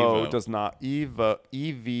 EVOO does not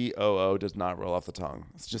EVOO does not roll off the tongue.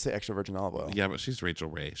 Let's just say extra virgin olive oil. Yeah, but she's Rachel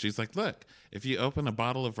Ray. She's like, look, if you open a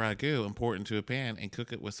bottle of ragu and pour it into a pan and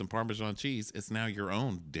cook it with some Parmesan cheese, it's now your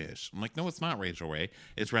own dish. I'm like, no, it's not, Rachel Ray.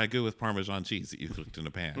 It's ragu with Parmesan cheese that you cooked in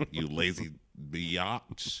a pan. You lazy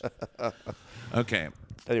biatch. Okay.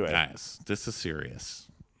 Anyway. Guys, this is serious.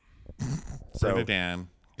 So Bernadette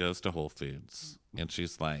goes to Whole Foods and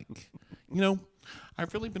she's like, you know,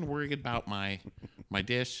 I've really been worried about my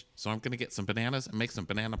dish, so I'm going to get some bananas and make some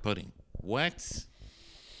banana pudding. What?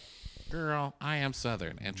 Girl, I am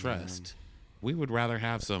Southern, and trust, we would rather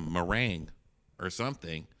have some meringue or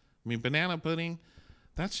something. I mean, banana pudding,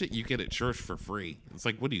 that shit you get at church for free. It's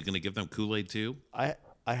like, what are you going to give them Kool-Aid too? I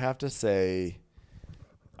have to say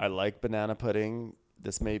I like banana pudding.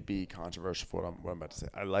 This may be controversial for what I'm about to say.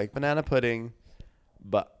 I like banana pudding,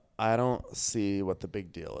 but I don't see what the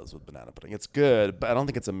big deal is with banana pudding. It's good, but I don't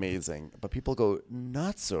think it's amazing. But people go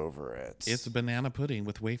nuts over it. It's banana pudding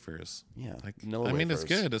with wafers. Yeah, Like, vanilla I mean, it's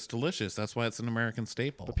wafers. good. It's delicious. That's why it's an American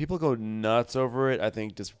staple. But people go nuts over it. I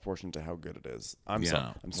think disproportionate to how good it is. I'm Yeah. sorry.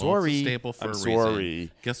 I'm Well, it's sorry. a staple for I'm a sorry.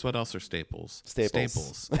 reason. Guess what else are staples? Staples.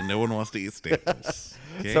 Staples. And no one wants to eat staples.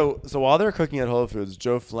 Okay? So while they're cooking at Whole Foods,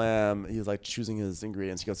 Joe Flam, he's like choosing his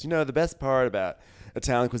ingredients. He goes, you know, the best part about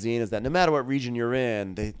Italian cuisine is that no matter what region you're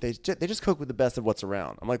in, they just cook with the best of what's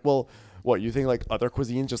around. I'm like, well, what, you think like other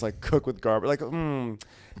cuisines just like cook with garbage? Like,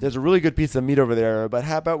 there's a really good piece of meat over there, but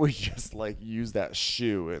how about we just like use that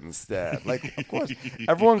shoe instead? Like, of course,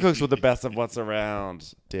 everyone cooks with the best of what's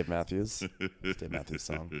around. Dave Matthews. Dave Matthews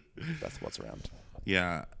song. Best of what's around.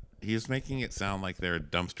 yeah. He's making it sound like they're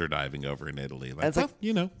dumpster diving over in Italy. Like, it's like- well,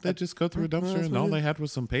 you know, they just go through a dumpster and all they had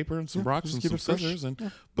was some paper and some rocks just and keep some it fresh. scissors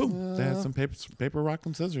and boom, they had some paper, rock,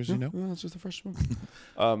 and scissors, you know? Well, it's just a fresh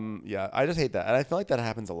one. Yeah, I just hate that. And I feel like that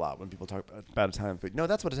happens a lot when people talk about Italian food. No,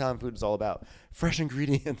 that's what Italian food is all about. Fresh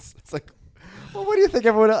ingredients. It's like, well, what do you think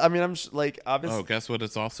everyone else? I mean, like, obviously. Oh, guess what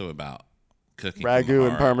it's also about? cooking. Ragu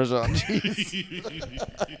and Parmesan cheese.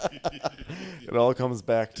 It all comes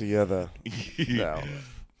back together. No.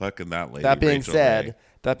 Fucking that lady. That being Rachel said, Ray.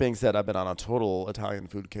 I've been on a total Italian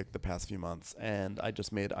food kick the past few months, and I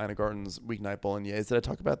just made Ina Garten's weeknight bolognese. Did I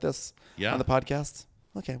talk about this on the podcast?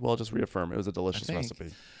 Okay, well, I'll just reaffirm. It was a delicious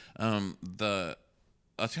recipe. The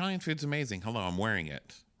Italian food's amazing. Hello, I'm wearing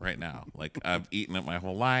it right now. Like, I've eaten it my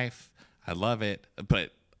whole life. I love it.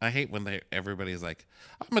 But I hate when everybody's like,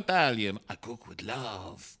 I'm Italian. I cook with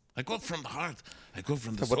love. I cook from the heart. I cook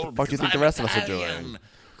from the soul. What the fuck do you think the rest of us are doing?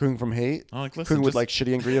 Cooking from hate? I'm like, listen, cooking with like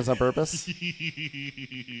shitty ingredients on purpose?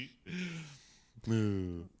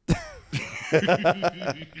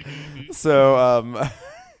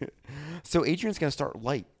 So Adrian's gonna start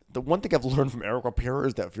light. The one thing I've learned from Eric Rapira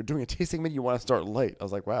is that if you're doing a tasting menu, you want to start light. I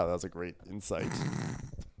was like, wow, that was a great insight.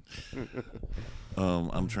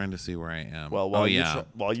 I'm trying to see where I am. Well, while you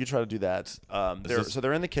try to do that,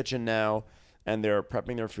 they're in the kitchen now, and they're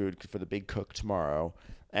prepping their food for the big cook tomorrow.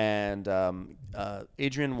 And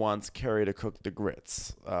Adrian wants Carrie to cook the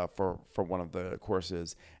grits for one of the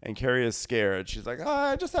courses. And Carrie is scared. She's like,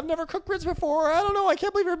 I've never cooked grits before. I don't know. I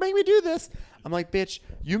can't believe you're making me do this. I'm like, bitch,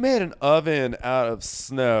 you made an oven out of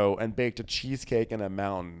snow and baked a cheesecake in a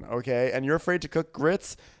mountain, okay? And you're afraid to cook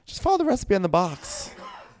grits? Just follow the recipe on the box.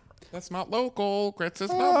 That's not local. Grits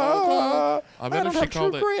is not local. I bet if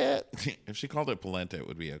she called it polenta, it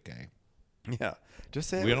would be okay. Yeah. Just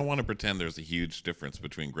say we don't want to pretend there's a huge difference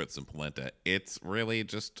between grits and polenta. It's really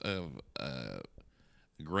just a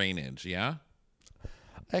grainage, yeah?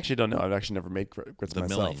 I actually don't know. I've actually never made grits myself.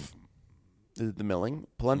 Milling. Is it the milling?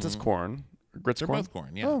 Polenta's corn. Grits they're corn? both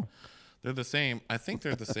corn, yeah. Oh. They're the same. I think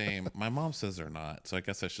they're the same. My mom says they're not, so I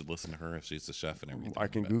guess I should listen to her if she's the chef and everything. I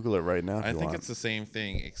can Google it right now if I you think want. it's the same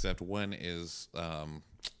thing, except one is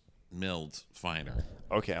milled finer.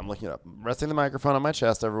 Okay, I'm looking it up. Resting the microphone on my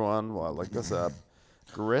chest, everyone, while I look this up.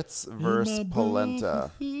 Grits versus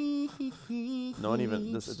polenta.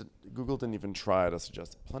 Google didn't even try to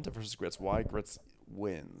suggest polenta versus grits. Why grits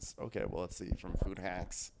wins? Okay, well, let's see from Food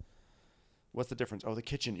Hacks. What's the difference? Oh, The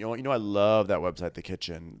Kitchen. You know, I love that website, The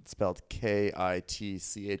Kitchen. It's spelled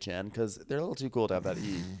KITCHN because they're a little too cool to have that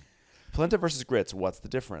E. Polenta versus grits. What's the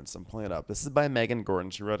difference? I'm pulling it up. This is by Megan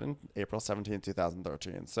Gordon. She wrote it in April 17,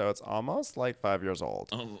 2013. So it's almost like 5 years old.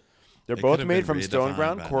 Oh. They're both made from stone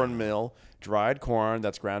ground cornmeal, dried corn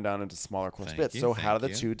that's ground down into smaller coarse bits. So how do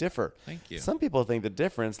the two differ? Thank you. Some people think the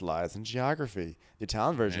difference lies in geography. The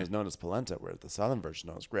Italian version is known as polenta, whereas the southern version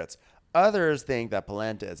is known as grits. Others think that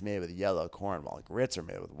polenta is made with yellow corn, while grits are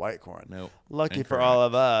made with white corn. Nope. Lucky for all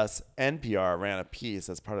of us, NPR ran a piece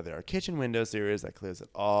as part of their Kitchen Window series that clears it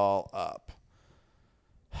all up.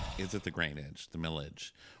 Is it the grainage, the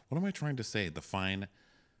millage? What am I trying to say? The fine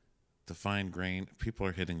grain. People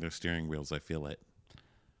are hitting their steering wheels. I feel it.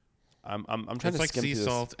 I'm trying it's to like skim sea through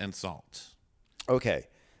salt and salt. Okay.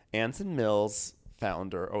 Anson Mills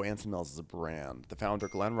founder. Oh, Anson Mills is a brand. The founder,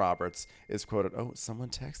 Glenn Roberts, is quoted. Oh, someone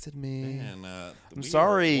texted me. Man, I'm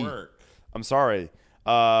sorry. I'm sorry.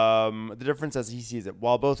 The difference as he sees it.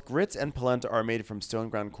 While both grits and polenta are made from stone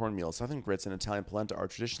ground cornmeal, Southern grits and Italian polenta are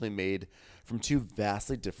traditionally made from two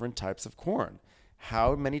vastly different types of corn.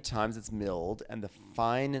 How many times it's milled and the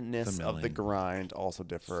fineness of the grind also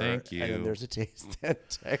differ. Thank you. And then there's a taste and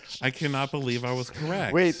texture. I cannot believe I was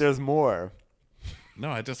correct. Wait, there's more.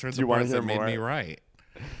 No, I just heard the parts that made me right.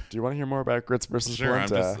 Do you want to hear more about grits versus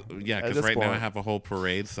polenta? Because right now I have a whole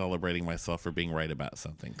parade celebrating myself for being right about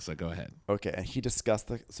something. So go ahead. Okay, and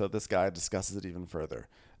this guy discusses it even further.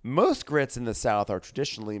 Most grits in the South are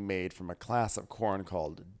traditionally made from a class of corn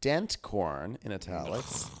called dent corn, in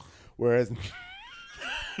italics, whereas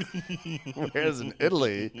in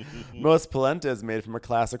Italy, most polenta is made from a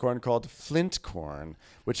class of corn called flint corn,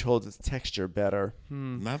 which holds its texture better.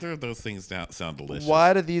 Neither of those things sound delicious.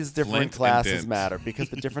 Why do these different Flint classes matter? Because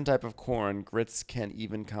the different type of corn, grits can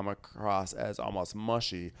even come across as almost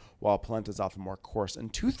mushy, while polenta is often more coarse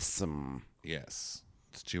and toothsome. Yes,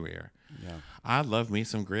 it's chewier. Yeah, I love me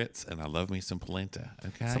some grits and I love me some polenta.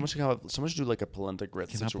 Okay, someone should do like a polenta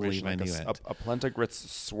grits situation, like a polenta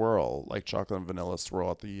grits swirl, like chocolate and vanilla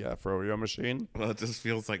swirl at the Froyo machine. Well, it just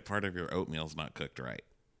feels like part of your oatmeal's not cooked right.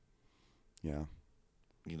 Yeah,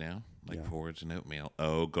 you know, porridge and oatmeal.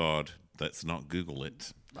 Oh God, let's not Google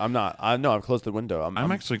it. I'm not. I've closed the window. I'm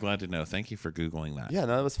actually glad to know. Thank you for Googling that. Yeah,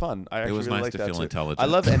 no, that was fun. It was nice really to feel too. intelligent. I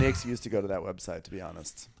love any excuse to go to that website, to be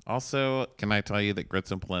honest. Also, can I tell you that grits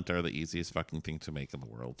and polenta are the easiest fucking thing to make in the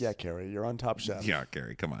world? Yeah, Carrie, you're on Top Chef. Yeah,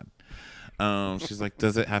 Carrie, come on. She's like,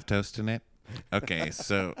 does it have toast in it? Okay,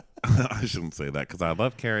 so I shouldn't say that because I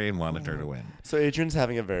love Carrie and wanted her to win. So Adrian's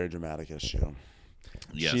having a very dramatic issue.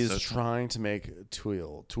 Yes, she's that's- trying to make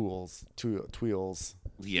tweels.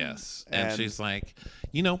 Yes. And- And she's like,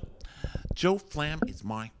 Joe Flam is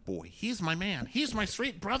my boy. He's my man. He's my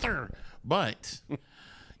sweet brother. But,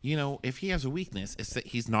 if he has a weakness, it's that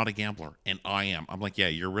he's not a gambler, and I am. I'm like, yeah,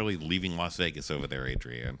 you're really leaving Las Vegas over there,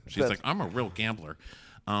 Adrienne. She's like, I'm a real gambler.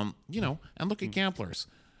 And look at gamblers.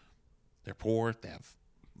 They're poor. They have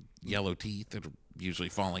yellow teeth that are usually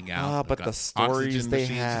falling out. But They've the got stories oxygen they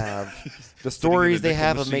machines. have, the Sitting in a stories they nickel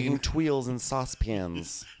have of machine. making tweels in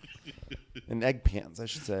saucepans, in egg pans, I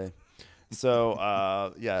should say. So,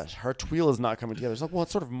 her tweel is not coming together. It's like, well,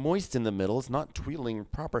 it's sort of moist in the middle. It's not tweeling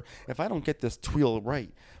proper. If I don't get this tweel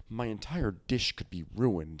right, my entire dish could be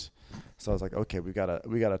ruined. So I was like, okay, we got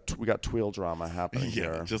tweel drama happening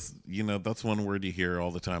Yeah, here. just, that's one word you hear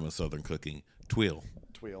all the time in Southern cooking. Tweel.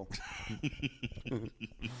 Tweel. The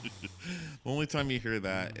only time you hear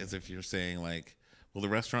that is if you're saying, like, will the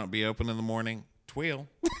restaurant be open in the morning? Tweel.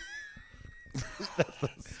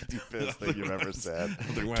 Stupidest thing you've ever said.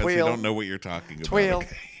 Otherwise, Tweel. you don't know what you're talking about. Tweel.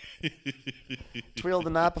 okay? Tweel the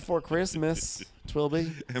night before Christmas.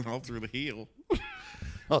 Twilby. And all through the heel.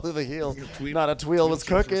 All through the heel. Tweel. Not a tweel was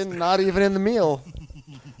cooking, not even in the meal.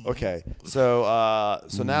 Okay, so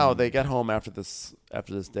now they get home after this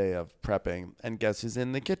day of prepping, and guess who's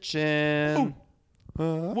in the kitchen?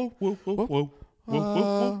 Whoa, whoa, whoa, whoa, whoa,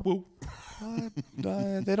 whoa, whoa,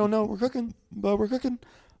 whoa. They don't know we're cooking, but we're cooking.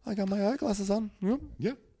 I got my eyeglasses on. Yep.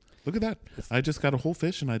 Yeah, look at that. I just got a whole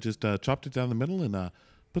fish, and I just chopped it down the middle and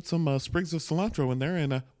put some sprigs of cilantro in there,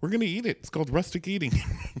 and we're going to eat it. It's called rustic eating.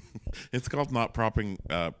 It's called not prepping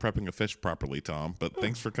a fish properly, Tom, but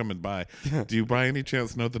thanks for coming by. Do you by any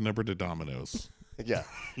chance know the number to Domino's? Yeah,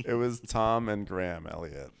 it was Tom and Graham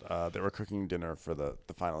Elliott. They were cooking dinner for the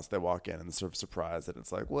finalists. They walk in and they're sort of surprised that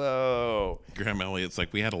it's like, whoa. Graham Elliott's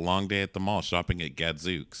like, we had a long day at the mall shopping at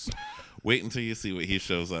Gadzooks. Wait until you see what he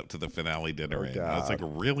shows up to the finale dinner in. I was like,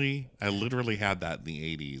 really? I literally had that in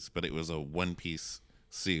the 80s, but it was a one-piece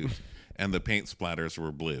suit, and the paint splatters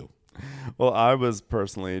were blue. Well, I was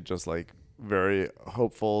personally just like very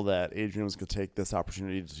hopeful that Adrian was going to take this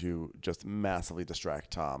opportunity to just massively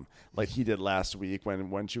distract Tom, like he did last week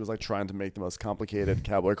when she was like trying to make the most complicated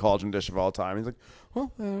cowboy cauldron dish of all time. He's like,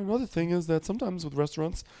 well, another thing is that sometimes with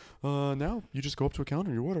restaurants, now you just go up to a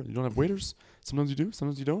counter and you order. You don't have waiters. Sometimes you do,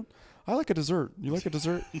 sometimes you don't. I like a dessert. You like a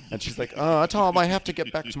dessert? And she's like, Tom, I have to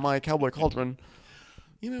get back to my cowboy cauldron.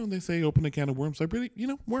 They say open a can of worms. I really,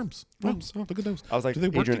 worms. Worms. Oh, look at those. I was like, Do they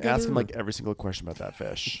work Adrian, ask him together? like every single question about that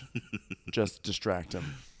fish. Just distract him.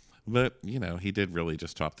 But, he did really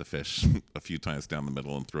just chop the fish a few times down the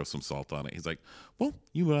middle and throw some salt on it. He's like, well,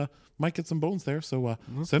 you might get some bones there, so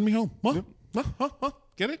send me home.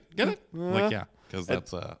 Get it? I'm like, yeah, because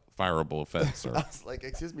that's a fireable offense. Or, I was like,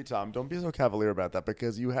 excuse me, Tom, don't be so cavalier about that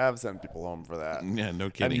because you have sent people home for that. yeah,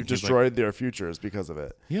 no kidding. And you've He's like, destroyed their futures because of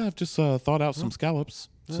it. yeah, I've just thawed out some scallops.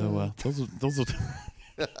 So those are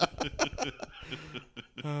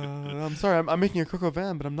I'm sorry, I'm making a coq au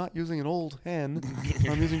vin, but I'm not using an old hen.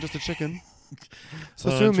 I'm using just a chicken. So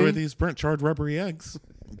sue enjoy me. these burnt charred rubbery eggs.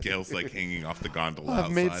 Gail's like hanging off the gondola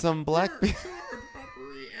I've made outside. some black.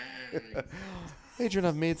 Adrian,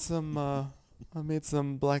 I've made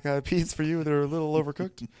some black eyed peas for you. They're a little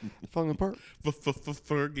overcooked, falling apart.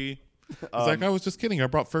 Fergie. He's like, I was just kidding. I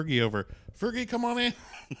brought Fergie over. Fergie, come on in.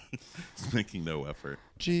 He's making no effort.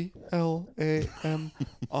 GLAM.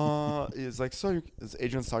 Is like, so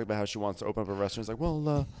Adrian's talking about how she wants to open up a restaurant. He's like,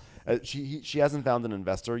 well, she hasn't found an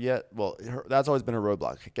investor yet. Well, that's always been her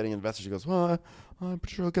roadblock, getting investors. She goes, well, I'm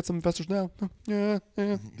pretty sure I'll get some investors now. Yeah.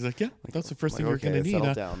 He's like, yeah, that's the first thing like, you're going to okay, need.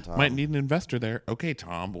 settle down, Tom. Might need an investor there. Okay,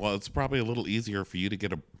 Tom. Well, it's probably a little easier for you to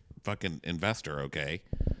get a fucking investor, okay?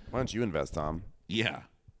 Why don't you invest, Tom? Yeah.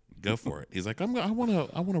 Go for it. He's like, I want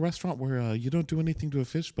a restaurant where you don't do anything to a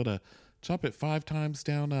fish, but chop it 5 times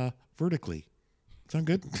down vertically. Sound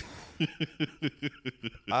good?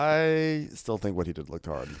 I still think what he did looked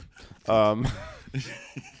hard.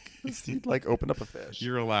 He like opened up a fish.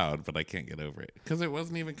 You're allowed, but I can't get over it because it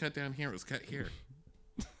wasn't even cut down here. It was cut here.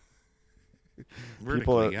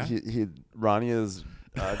 Vertically, yeah. Ronnie is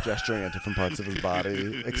gesturing at different parts of his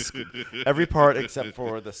body, every part except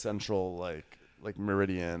for the central like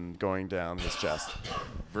meridian going down his chest.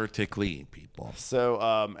 Vertically, people.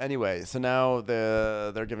 So anyway, so now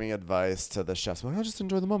they're giving advice to the chefs. Like, just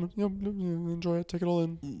enjoy the moment. Enjoy it. Take it all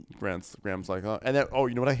in. Graham's like, oh. And then, you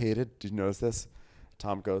know what I hated? Did you notice this?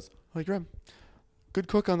 Tom goes, hey, Graham, good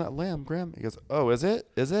cook on that lamb, Graham. He goes, oh, is it?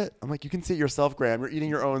 Is it? I'm like, you can see it yourself, Graham. You're eating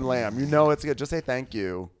your own lamb. You know it's good. Just say thank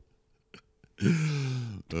you.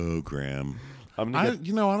 Oh, Graham. I don't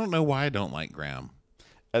know why I don't like Graham.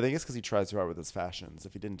 I think it's because he tries too hard with his fashions.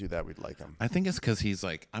 If he didn't do that, we'd like him. I think it's because he's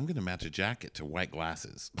like, I'm going to match a jacket to white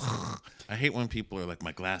glasses. I hate when people are like,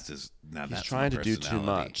 my glasses. Now He's that's trying my to do too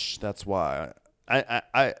personality. much. That's why.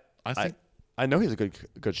 I think I know he's a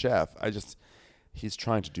good chef. He's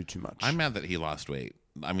trying to do too much. I'm mad that he lost weight.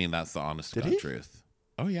 I mean, that's the honest to Did God he? truth.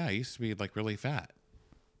 Oh yeah, he used to be like really fat.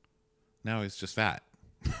 Now he's just fat.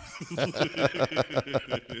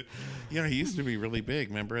 He used to be really big,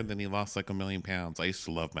 remember? And then he lost like 1 million pounds. I used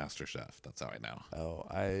to love MasterChef. That's how I know. Oh,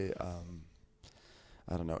 I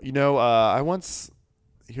don't know. I once.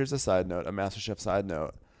 Here's a side note, a MasterChef side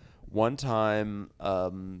note. One time,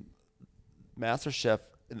 MasterChef,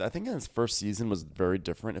 I think in his first season was very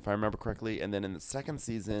different, if I remember correctly. And then in the second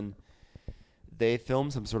season, they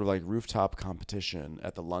filmed some sort of like rooftop competition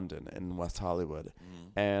at the London in West Hollywood.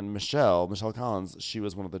 And Michelle Collins, she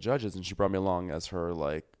was one of the judges, and she brought me along as her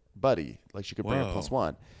like buddy. Like she could bring her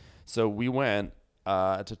 +1. So we went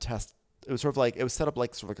to test. It was sort of like, it was set up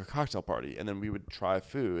like sort of like a cocktail party, and then we would try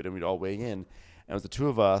food and we'd all weigh in. And it was the two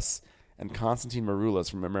of us and Constantine Maroulas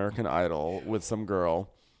from American Idol with some girl.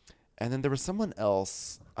 And then there was someone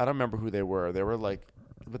else. I don't remember who they were. They were like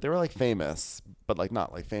famous, but like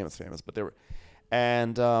not like famous, but they were.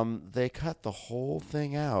 And they cut the whole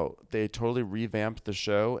thing out. They totally revamped the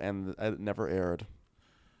show, and it never aired.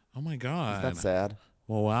 Oh my God. Isn't that sad?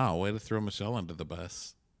 Well, wow. Way to throw Michelle under the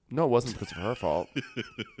bus. No, it wasn't because of her fault.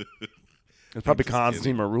 It's probably just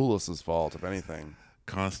Constantine Maroulas' fault, if anything.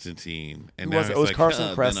 Constantine. And Who was now it? he's It was like, Carson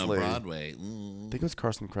been Kressley. on Broadway. I think it was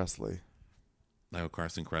Carson Kressley. No,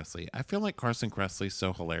 Carson Kressley. I feel like Carson Kressley's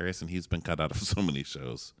so hilarious, and he's been cut out of so many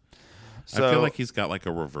shows. So, I feel like he's got like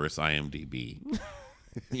a reverse IMDb.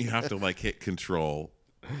 You have to like hit control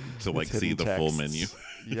to like it's see hidden the full text. menu.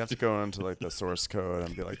 You have to go into like the source code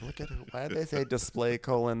and be like, look at why did they say display :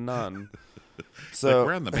 none? So Like,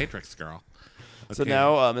 we're in the Matrix, girl. So Okay.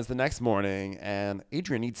 now it's the next morning, and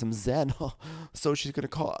Adrian needs some Zen. So she's gonna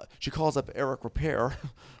call. She calls up Eric Repair,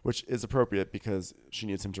 which is appropriate because she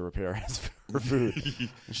needs him to repair her food,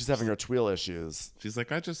 and she's having her tweel issues. She's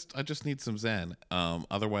like, I just need some Zen,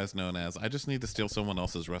 otherwise known as I just need to steal someone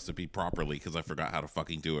else's recipe properly because I forgot how to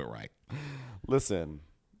fucking do it right. Listen,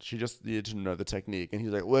 she just needed to know the technique, and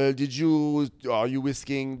he's like, "Well, are you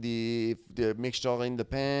whisking the mixture in the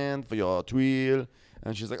pan for your tweel?"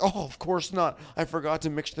 And she's like, "Oh, of course not. I forgot to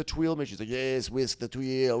mix the tweel." And she's like, "Yes, whisk the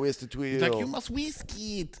tweel, whisk the tweel." He's like, you must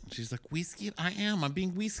whiskey it. She's like, whiskey it? I am. I'm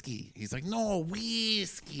being whiskey. He's like, no,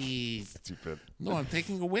 whiskey. Stupid. No, I'm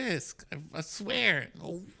taking a whisk. I swear.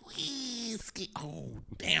 No, whiskey. Oh,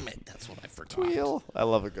 damn it. That's what I forgot. Tweel. I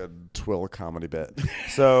love a good twill comedy bit.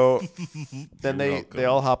 So then they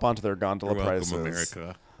all hop onto their gondola You're prices. welcome,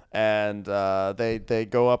 America. And they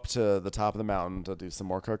go up to the top of the mountain to do some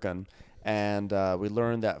more cooking. And we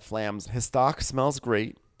learn that Flam's his stock smells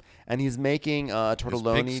great, and he's making It's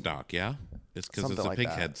tortelloni. pig stock, yeah? It's because it's something a like pig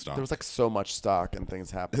that. head stock. There was like so much stock and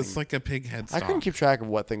things happening. It's like a pig head I stock. couldn't keep track of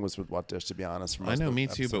what thing was with what dish, to be honest. For I most know, of the me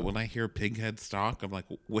too, but episode. when I hear pig head stock, I'm like,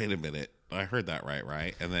 wait a minute. I heard that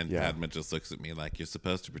right? And then Yeah. Padma just looks at me like, you're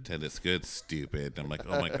supposed to pretend it's good, stupid. I'm like,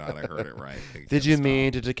 oh my God, I heard it right. Pig Did head you stock.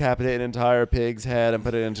 mean to decapitate an entire pig's head and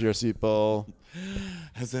put it into your soup bowl?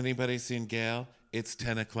 Has anybody seen Gail? It's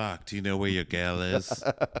 10 o'clock. Do you know where your gal is?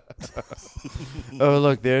 Oh,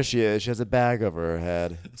 look, there she is. She has a bag over her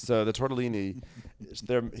head. So the tortellini,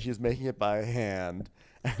 he's making it by hand,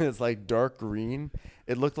 and it's like dark green.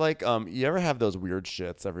 It looked like you ever have those weird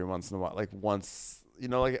shits every once in a while, like once. You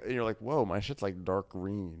know, like you're like, whoa, my shit's like dark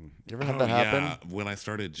green. You ever have that happen? Yeah, when I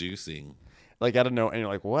started juicing. Like I don't know, and you're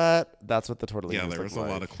like, what? That's what the tortellini. Yeah, there was a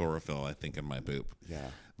lot of chlorophyll, I think, in my poop. Yeah.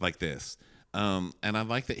 Like this. And I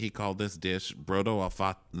like that he called this dish brodo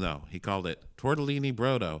he called it tortellini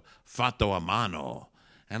brodo fatto a mano.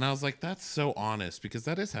 And I was like, that's so honest, because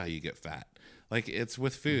that is how you get fat. Like, it's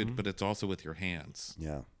with food, but it's also with your hands.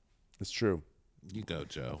 Yeah, it's true. You go,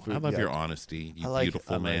 Joe. Food, I love yeah. your honesty, you I like,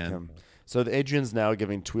 beautiful I like man. him. So Adrian's now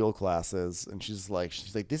giving tweel classes, and she's like,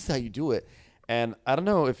 this is how you do it. And I don't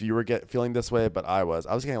know if you were feeling this way, but I was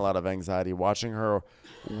getting a lot of anxiety watching her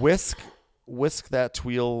whisk that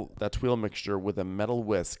tweel mixture with a metal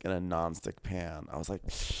whisk in a nonstick pan. I was like,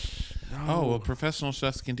 no. Oh, well, professional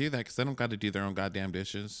chefs can do that because they don't got to do their own goddamn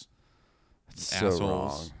dishes. It's so assholes.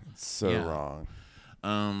 wrong. It's so Yeah.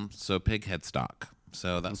 wrong. So pig head stock.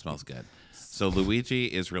 So that smells good. So Luigi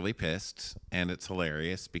is really pissed, and it's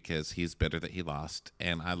hilarious because he's bitter that he lost,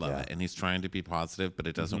 and I love Yeah. it. And he's trying to be positive, but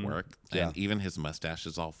it doesn't work. Yeah. And even his mustache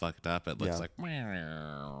is all fucked up. It looks Yeah. like.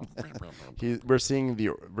 We're seeing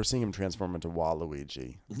him transform into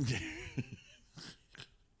Waluigi.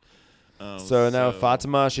 So now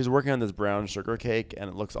Fatima, she's working on this brown sugar cake, and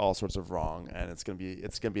it looks all sorts of wrong, and it's gonna be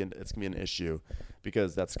an issue,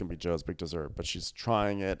 because that's gonna be Joe's big dessert. But she's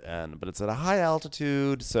trying it, but it's at a high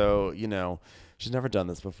altitude, so she's never done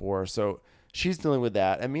this before, so she's dealing with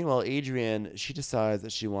that. And meanwhile, Adrienne, she decides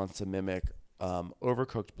that she wants to mimic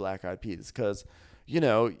overcooked black-eyed peas, because you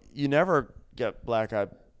never get black-eyed.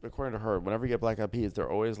 According to her, whenever you get black-eyed peas, they're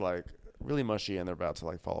always like really mushy and they're about to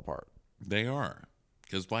like fall apart. They are.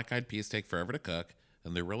 Because black-eyed peas take forever to cook,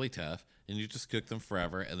 and they're really tough, and you just cook them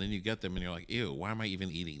forever, and then you get them, and you're like, ew, why am I even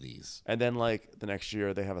eating these? And then, like, the next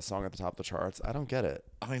year, they have a song at the top of the charts. I don't get it.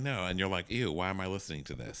 I know, and you're like, ew, why am I listening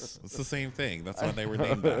to this? It's the same thing. That's why they were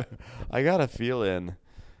named that. I got a feeling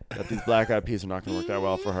that these black-eyed peas are not going to work that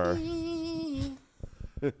well for her.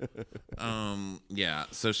 Yeah,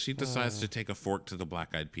 so she decides to take a fork to the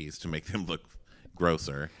black-eyed peas to make them look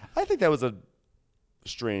grosser. I think that was a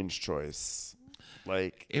strange choice.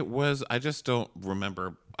 Like, it was. I just don't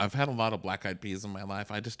remember. I've had a lot of black-eyed peas in my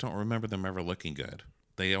life. I just don't remember them ever looking good.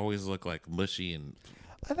 They always look like mushy and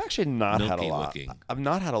I've actually not had a lot. looking. I've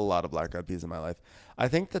not had a lot of black-eyed peas in my life. I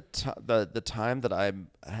think the time that I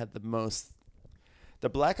had the most, the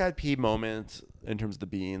black-eyed pea moment in terms of the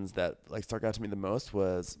beans that like stuck out to me the most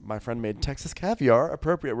was my friend made Texas caviar.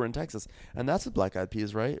 Appropriate, we're in Texas, and that's with black-eyed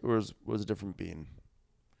peas, right? Or was a different bean?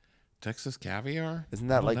 Texas caviar? Isn't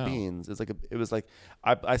that like beans? It's like it was like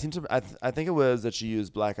I think it was that you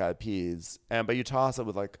used black-eyed peas, but you toss it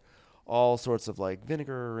with like all sorts of like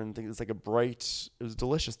vinegar and things. It's like it was a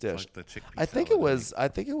delicious dish. Like the chickpea I think it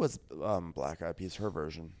was black-eyed peas, her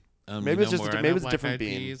version. Maybe it's a different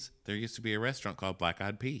bean. Peas, there used to be a restaurant called Black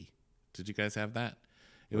Eyed Pea. Did you guys have that?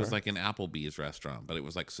 It was like an Applebee's restaurant, but it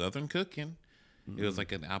was like Southern cooking. It was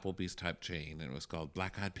like an Applebee's type chain, and it was called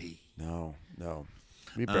Black Eyed Pea. No.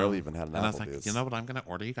 We barely even had an Applebee's. And I was like, you know what I'm going to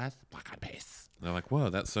order, you guys? Black-eyed peas. And they're like, whoa,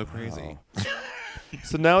 that's so crazy. Wow.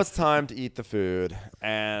 So now it's time to eat the food,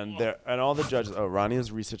 and all the judges. Oh, Ronnie is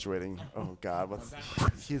resituating. Oh God,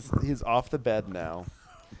 he's off the bed now.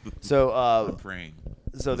 So praying.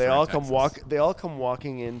 So they all come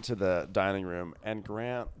walking into the dining room, and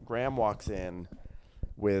Graham walks in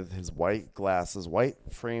with his white glasses, white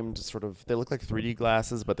framed sort of. They look like 3D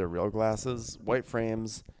glasses, but they're real glasses, white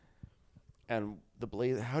frames, and the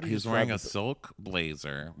blazer. How do you? He's wearing a silk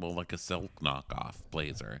blazer, well, like a silk knockoff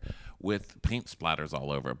blazer, with paint splatters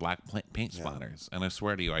all over, black paint splatters. And I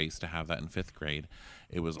swear to you, I used to have that in 5th grade.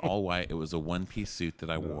 It was all white. It was a one-piece suit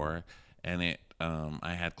that I wore, and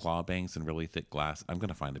I had claw bangs and really thick glass. I'm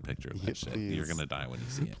gonna find a picture of that shit. You're gonna die when you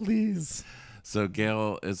see it. Please. So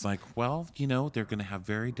Gail is like, well, they're gonna have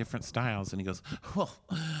very different styles, and he goes, well,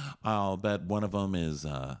 I'll bet one of them is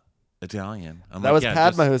Italian. That was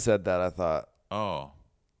Padma who said that. I thought. Oh,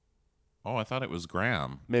 I thought it was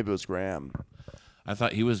Graham. Maybe it was Graham. I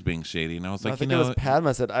thought he was being shady, and I was like, I think it was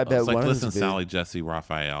Padma said, I bet was like, one listen, of Sally Jesse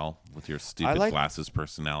Raphael, with your stupid glasses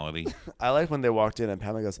personality. I like when they walked in and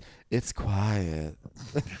Padma goes, it's quiet.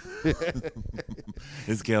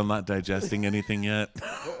 Is Gail not digesting anything yet?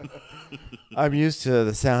 I'm used to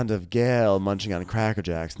the sound of Gail munching on Cracker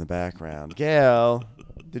Jacks in the background. Gail,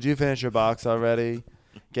 did you finish your box already?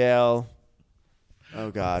 Gail. Oh,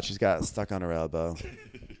 God, she's got it stuck on her elbow.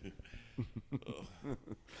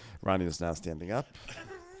 Ronnie is now standing up.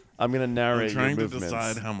 I'm going to narrate your movements. I'm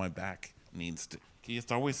trying to decide how my back needs to... It's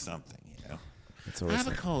always something, It's always I have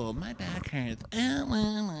a cold. My back hurts. I'm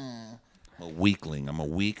a weakling. I'm a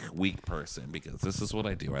weak person because this is what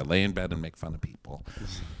I do. I lay in bed and make fun of people.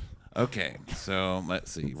 Okay, so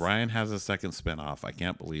let's see. Ryan has a second spinoff. I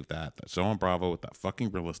can't believe that. That show on Bravo with that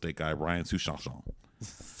fucking real estate guy, Ryan Souchonchon.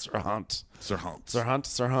 Sir Hunt.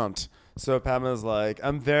 So Padma's like,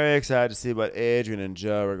 I'm very excited to see what Adrienne and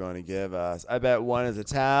Joe are going to give us. I bet one is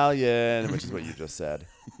Italian, which is what you just said.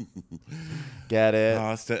 Get it?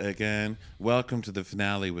 Pasta again. Welcome to the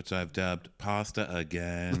finale, which I've dubbed Pasta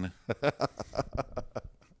Again.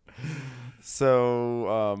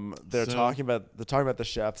 So they're talking about the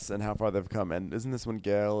chefs and how far they've come. And isn't this when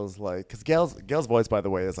Gail is like, because Gail's voice, by the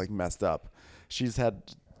way, is like messed up. She's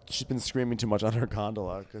been screaming too much on her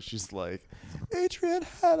gondola because she's like, Adrienne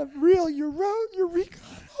had a real eureka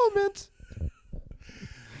moment.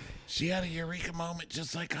 She had a eureka moment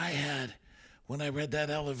just like I had when I read that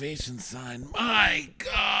elevation sign. My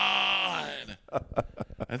God!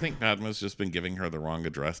 I think Padma's just been giving her the wrong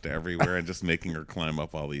address to everywhere and just making her climb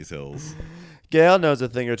up all these hills. Gail knows a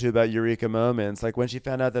thing or two about eureka moments, like when she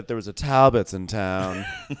found out that there was a Talbot's in town.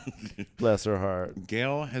 Bless her heart.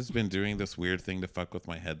 Gail has been doing this weird thing to fuck with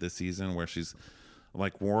my head this season where she's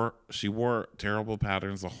like she wore terrible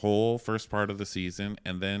patterns the whole first part of the season,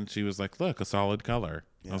 and then she was like, look, a solid color.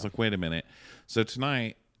 Yeah. I was like, wait a minute. So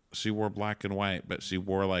tonight she wore black and white, but she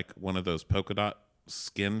wore like one of those polka dot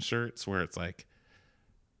skin shirts where it's like,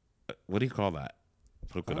 what do you call that?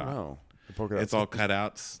 Polka dot. know. The polka dot It's all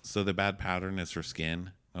cutouts, so the bad pattern is her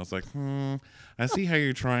skin. I was like, I see how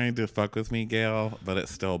you're trying to fuck with me, Gail, but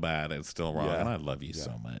it's still bad. It's still wrong. Yeah. And I love you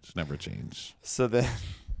so much. Never change. So then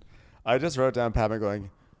I just wrote down Padma going,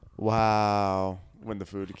 wow, when the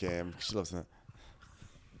food came. She loves it.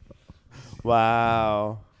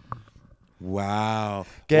 Wow. Wow.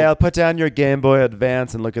 Gail, put down your Game Boy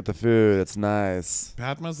Advance and look at the food. It's nice.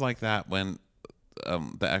 Padma's like that when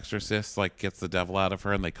the exorcist like gets the devil out of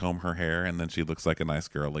her and they comb her hair and then she looks like a nice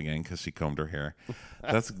girl again because she combed her hair.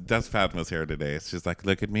 That's Padma's hair today. It's just like,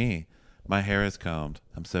 look at me. My hair is combed.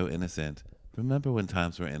 I'm so innocent. Remember when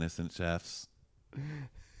times were innocent, chefs?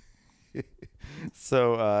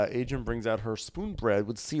 So Adrian brings out her spoon bread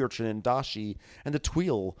with sea urchin and dashi and the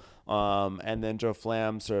tuile. And then Joe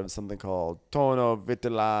Flam serves something called tono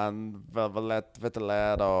vitilan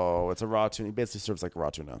vitilado. It's a raw tuna. He basically serves like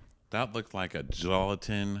raw tuna. That looked like a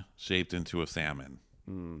gelatin shaped into a salmon.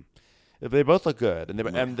 They both look good,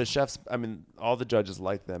 and the chefs. I mean, all the judges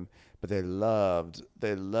liked them, but they loved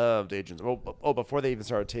Adrian's. Oh, before they even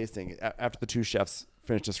started tasting, after the two chefs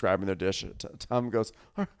finished describing their dish, Tom goes,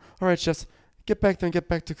 "All right, chefs, get back there and get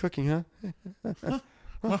back to cooking, huh?"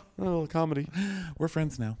 A little comedy. We're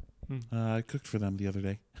friends now. I cooked for them the other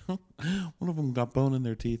day. One of them got bone in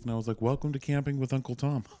their teeth, and I was like, welcome to camping with Uncle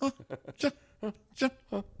Tom.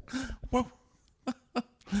 Whoa.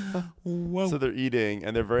 Whoa. So they're eating,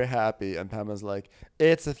 and they're very happy, and Pamela's like,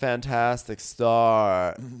 "It's a fantastic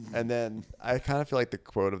start." And then I kind of feel like the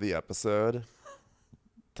quote of the episode,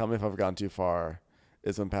 tell me if I've gone too far,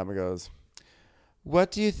 is when Pamela goes,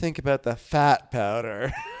 "What do you think about the fat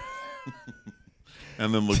powder?"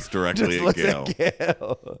 And then looks directly Just at looks Gail. at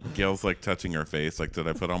Gail. Gail's like touching her face. Like, did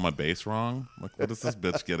I put on my base wrong? Like, what is this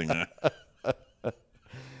bitch getting at?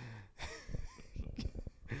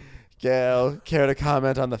 Gail, care to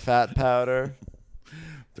comment on the fat powder?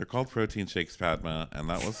 They're called protein shakes, Padma, and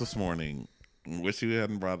that was this morning. Wish you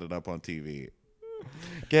hadn't brought it up on TV.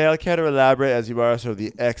 Gail, care to elaborate, as you are sort of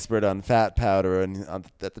the expert on fat powder and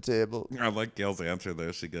at the table? I like Gail's answer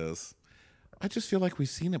though. She goes, I just feel like we've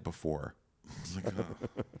seen it before. I was like,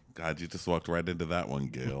 oh, God, you just walked right into that one,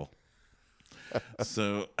 Gail.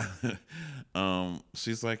 So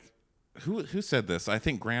she's like, who said this? I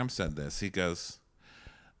think Graham said this. He goes,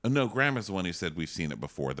 no, Graham is the one who said we've seen it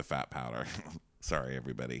before, the fat powder. Sorry,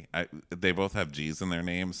 everybody. They both have G's in their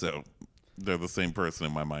names, so they're the same person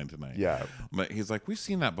in my mind tonight. Yeah. But he's like, we've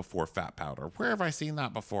seen that before, fat powder. Where have I seen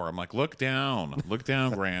that before? I'm like, look down,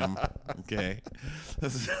 Graham. Okay.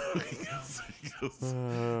 So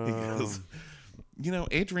he goes, you know,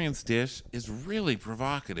 Adrian's dish is really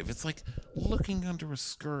provocative. It's like looking under a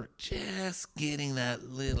skirt, just getting that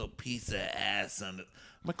little piece of ass under.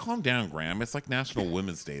 I'm like, calm down, Graham. It's like National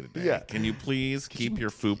Women's Day today. Yeah. Can you please keep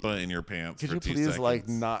your fupa in your pants Could for you 2 please, seconds? like,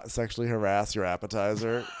 not sexually harass your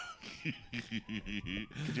appetizer? Could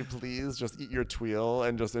you please just eat your tuile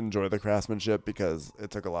and just enjoy the craftsmanship, because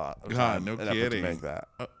it took a lot of time no and effort to kidding. make that.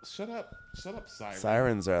 Shut up, siren.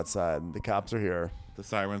 Sirens are outside. The cops are here. The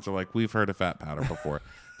sirens are like, we've heard of fat powder before.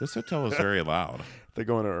 This hotel is very loud. They're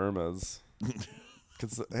going to Irma's.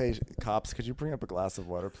 Hey, cops, could you bring up a glass of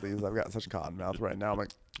water, please? I've got such cotton mouth right now. I'm like,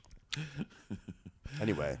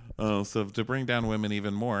 anyway. Oh, so to bring down women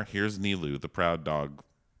even more, here's Nilu, the proud dog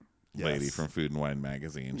lady Yes. from Food and Wine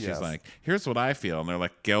magazine. She's Yes. like, here's what I feel. And they're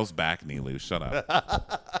like, Gail's back, Nilu. Shut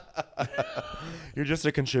up. You're just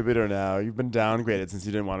a contributor now. You've been downgraded since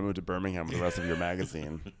you didn't want to move to Birmingham with the rest of your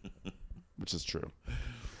magazine, which is true.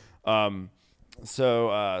 So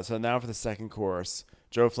now for the second course,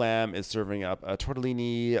 Joe Flam is serving up a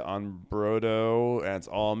tortellini on brodo, and it's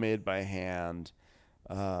all made by hand.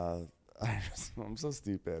 I'm so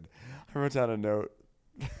stupid. I wrote down a note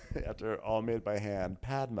after all made by hand.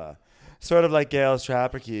 Padma, sort of like Gail's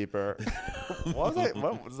Trapper Keeper. What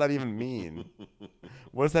does that even mean?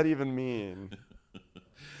 What does that even mean?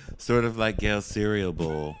 Sort of like Gail's cereal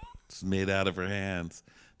bowl. It's made out of her hands.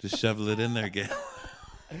 Just shovel it in there, Gail.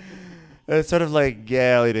 It's sort of like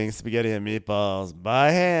Gail eating spaghetti and meatballs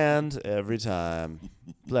by hand every time.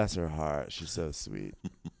 Bless her heart. She's so sweet.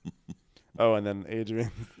 Oh, and then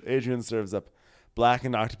Adrian serves up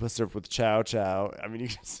blackened octopus served with chow chow. I mean,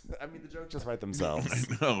 the jokes just write themselves.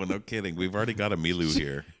 No, no kidding. We've already got a Milu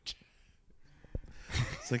here.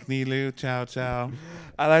 It's like Nilu, chow chow.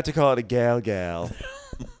 I like to call it a Gail.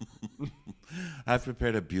 I've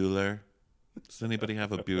prepared a Bueller. Does anybody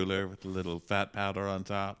have a Bueller with a little fat powder on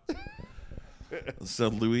top? So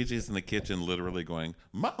Luigi's in the kitchen literally going,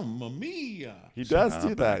 Mamma Mia. He does Shut do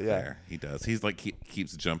up that, back yeah. there. He does. He's like, he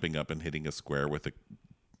keeps jumping up and hitting a square with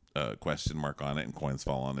a question mark on it, and coins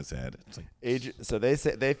fall on his head. It's like, So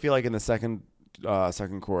they feel like in the second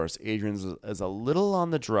course, Adrian's is a little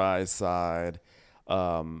on the dry side.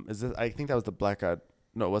 I think that was the black-eyed.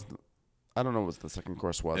 No, it wasn't. I don't know what the second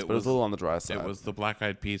course was, but it was a little on the dry side. It was the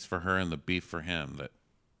black-eyed peas for her and the beef for him that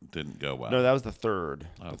didn't go well. No, that was the third.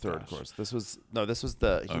 Oh, the third gosh. course. This was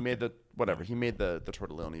the. He Okay. made the whatever. He made the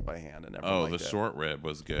tortellini by hand and everything. Oh, like the that. short rib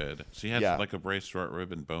was good. She had Yeah. like a braised short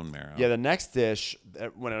rib and bone marrow. Yeah, the next dish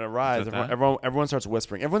when it arrives, Is it that? everyone starts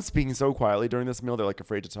whispering. Everyone's speaking so quietly during this meal; they're like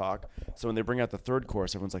afraid to talk. So when they bring out the third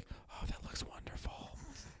course, everyone's like, "Oh, that looks wonderful.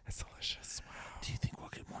 It's delicious. Wow. Do you think we'll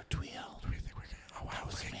get more tuile? What do you think we're gonna? Oh, wow,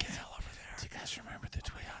 look at Gail over there. Do you guys remember the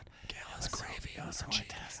tuile? Gail has gravy on so her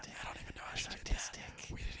cheek. fantastic. I don't even know how she So did that. artistic.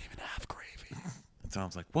 We didn't even have gravy." It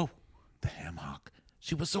sounds like, whoa, the ham hock.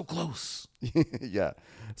 She was so close. Yeah.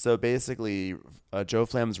 So basically, Joe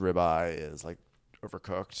Flam's ribeye is like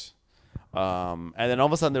overcooked. And then all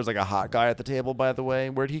of a sudden, there's like a hot guy at the table. By the way,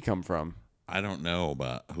 where'd he come from? I don't know,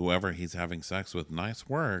 but whoever he's having sex with, nice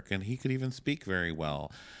work, and he could even speak very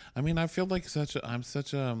well. I mean, I feel like I'm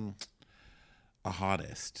such a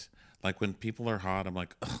hottest. Like when people are hot, I'm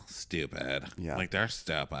like, ugh, stupid. Yeah. Like they're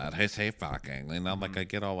stupid. I say fucking. And I'm like, I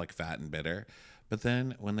get all like fat and bitter. But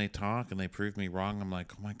then when they talk and they prove me wrong, I'm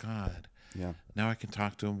like, oh my God. Yeah. Now I can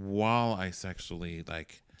talk to him while I sexually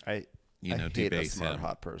like, I you know, hate a debase smart him.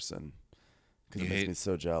 hot person because You it makes hate- me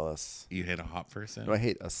so jealous. You hate a hot person? No, I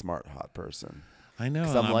hate a smart hot person. I know. 'Cause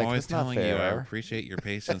And I'm I'm like, always that's not telling you, I fair. appreciate your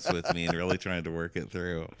patience with me and really trying to work it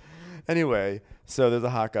through. Anyway, so there's a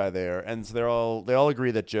hot guy there, and so they all agree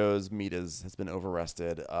that Joe's meat has been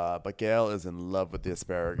overrested. But Gail is in love with the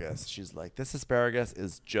asparagus. She's like, this asparagus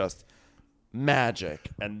is just magic,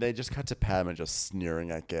 and they just cut to Padma just sneering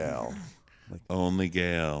at Gail. Only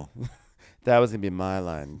Gail. That was gonna be my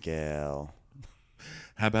line, Gail.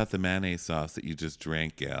 How about the mayonnaise sauce that you just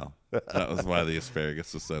drank, Gail? That was why the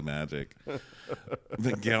asparagus was so magic.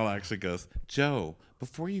 Then Gail actually goes, Joe,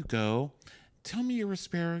 before you go, tell me your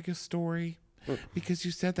asparagus story. Because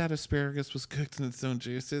you said that asparagus was cooked in its own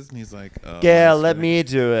juices. And he's like, oh, Gail, let me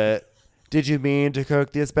do it. Did you mean to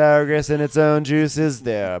cook the asparagus in its own juices?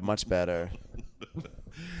 There, much better.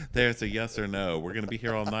 There's a yes or no. We're going to be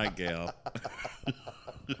here all night, Gail.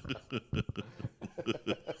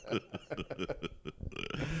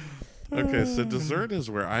 Okay, so dessert is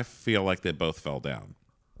where I feel like they both fell down.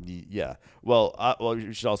 Yeah. Well,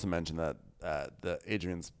 you should also mention that the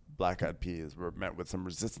Adrian's black-eyed peas were met with some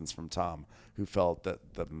resistance from Tom, who felt that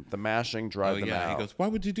the mashing dried them out. He goes, why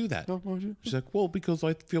would you do that? She's like, well, because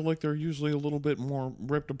I feel like they're usually a little bit more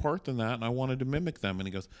ripped apart than that, and I wanted to mimic them. And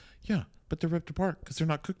he goes, yeah, but they're ripped apart because they're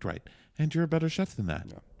not cooked right, and you're a better chef than that.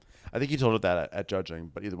 Yeah. I think you told her that at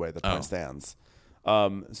judging, but either way, the point stands.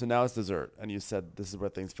 So now it's dessert, and you said this is where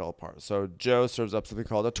things fell apart. So Joe serves up something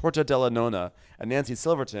called a torta della nonna, and Nancy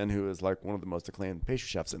Silverton, who is like one of the most acclaimed pastry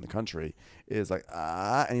chefs in the country, is like,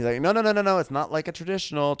 and he's like, no, it's not like a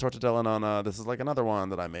traditional torta della nonna. This is like another one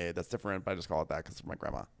that I made that's different, but I just call it that because of my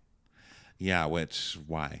grandma. Yeah,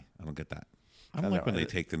 why? I don't get that. I don't like when they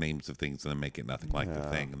take the names of things and then make it nothing like the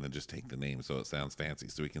thing, and then just take the name so it sounds fancy,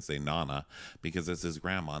 so we can say Nana because it's his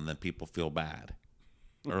grandma, and then people feel bad,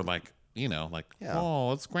 or like. You know, like,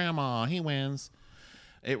 oh, it's grandma. He wins.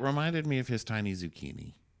 It reminded me of his tiny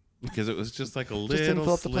zucchini because it was just like a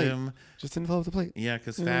little slim. Just didn't fill up the plate. Yeah,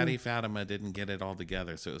 because Fatty Fatima didn't get it all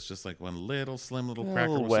together. So it was just like one little slim little cracker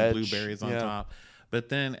little with wedge. some blueberries on top. But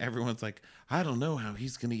then everyone's like, I don't know how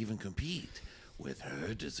he's going to even compete with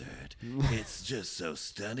her dessert. It's just so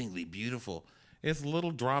stunningly beautiful. It's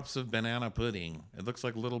little drops of banana pudding. It looks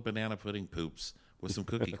like little banana pudding poops with some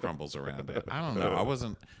cookie crumbles around it. I don't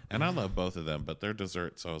know. And I love both of them, but they're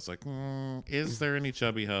desserts. So I was like, is there any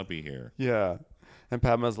chubby hubby here? Yeah. And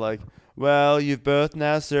Padma's like, well, you've both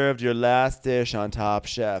now served your last dish on Top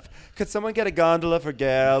Chef. Could someone get a gondola for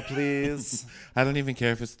Gail, please? I don't even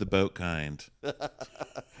care if it's the boat kind.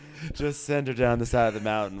 Just send her down the side of the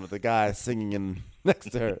mountain with a guy singing in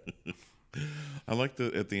next to her. I like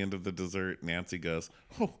at the end of the dessert, Nancy goes,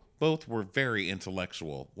 oh, both were very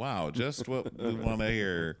intellectual. Wow, just what we want to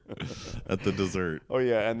hear at the dessert. Oh,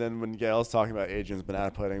 yeah. And then when Gail's talking about Adrian's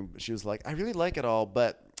banana pudding, she was like, I really like it all,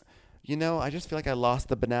 but I just feel like I lost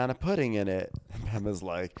the banana pudding in it. And Pamela's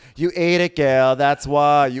like, you ate it, Gail. That's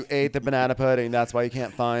why. You ate the banana pudding. That's why you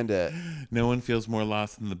can't find it. No one feels more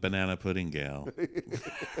lost than the banana pudding gal.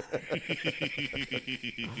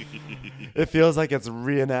 It feels like it's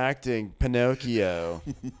reenacting Pinocchio.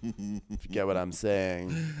 If you get what I'm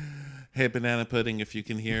saying. Hey, banana pudding, if you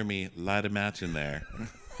can hear me, light a match in there.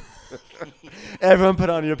 Everyone put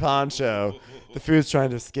on your poncho. The food's trying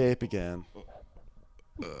to escape again.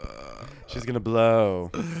 She's going to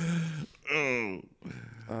blow. Oh,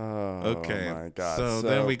 Okay. my God. So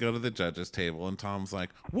then we go to the judges table, and Tom's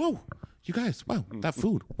like, whoa, you guys, wow, that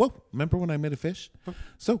food. Whoa, remember when I made a fish?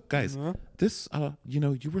 So, guys, this,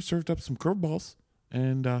 you were served up some curveballs,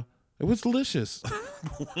 and it was delicious.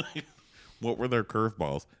 What were their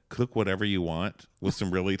curveballs? Cook whatever you want with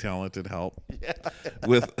some really talented help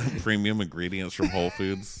with premium ingredients from Whole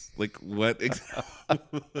Foods. Like, what?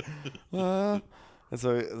 And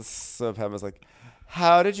so Pam was like,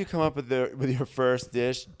 how did you come up with your first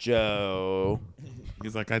dish, Joe?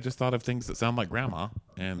 He's like, I just thought of things that sound like grandma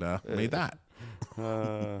and made that.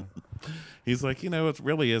 He's like, it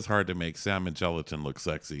really is hard to make salmon gelatin look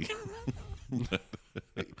sexy. But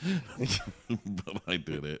I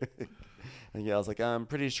did it. And Gail's like, I'm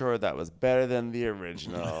pretty sure that was better than the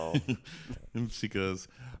original. And she goes,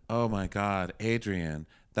 oh my God, Adrian,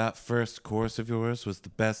 that first course of yours was the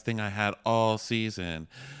best thing I had all season.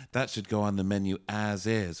 That should go on the menu as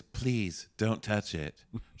is. Please don't touch it.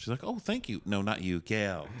 She's like, oh, thank you. No, not you,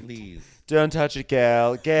 Gail, please. Don't touch it,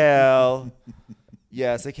 Gail. Gail.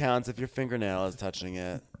 Yes, it counts if your fingernail is touching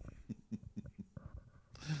it.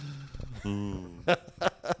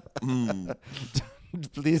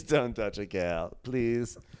 Please don't touch it, Gail.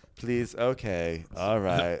 Please. Okay. All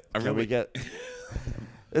right. Can we get...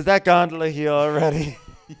 Is that gondola here already?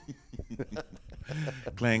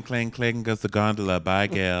 Clang, clang, clang goes the gondola. Bye,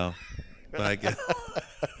 Gail. Bye, Gail.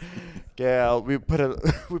 Gail, we put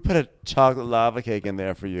a chocolate lava cake in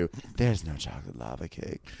there for you. There's no chocolate lava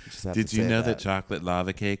cake. Did you know that chocolate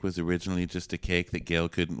lava cake was originally just a cake that Gail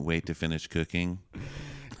couldn't wait to finish cooking?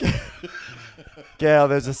 Gail,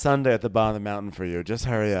 there's a sundae at the bottom of the mountain for you. Just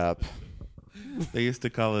hurry up. They used to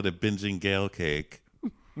call it a binging Gail cake.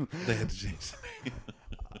 They had to change the name.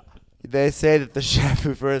 They say that the chef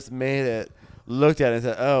who first made it looked at it and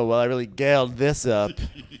said, oh, well, I really galed this up.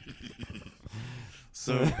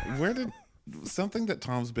 So where did something that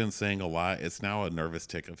Tom's been saying a lot, it's now a nervous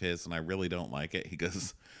tick of his, and I really don't like it. He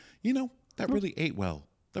goes, that really ate well.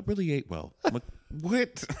 That really ate well. I'm like,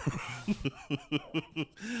 what?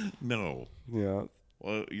 No. Yeah.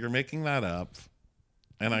 Well, you're making that up,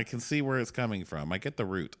 and I can see where it's coming from. I get the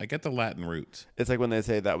root. I get the Latin root. It's like when they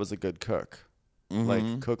say that was a good cook. Mm-hmm.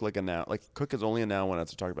 Like cook like a noun. Like cook is only a noun when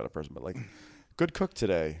it's talking about a person, but like good cook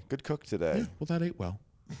today. Good cook today. Yeah, well, that ate well.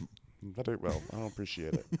 That ate well. I don't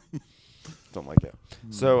appreciate it. Don't like it.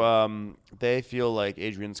 So they feel like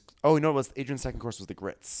Adrian's... Oh, you know what was Adrian's second course was the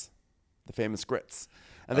grits. The famous grits.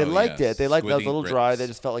 And they liked it. They liked that. It was a little dry. They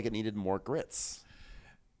just felt like it needed more grits.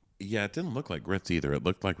 Yeah, it didn't look like grits either. It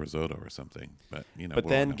looked like risotto or something. But But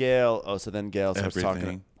then Gail starts talking.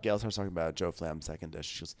 Everything. Gail starts talking about Joe Flam's second dish.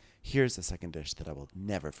 She goes, "Here's the second dish that I will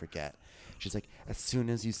never forget." She's like, "As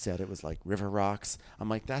soon as you said it was like river rocks, I'm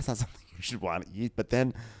like, that's not something you should want to eat." But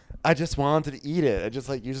then I just wanted to eat it. I just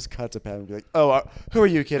like you just cut to Pam and be like, "Oh, who are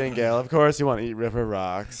you kidding, Gail? Of course you want to eat river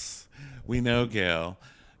rocks." We know, Gail.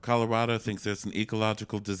 Colorado thinks there's an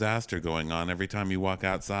ecological disaster going on every time you walk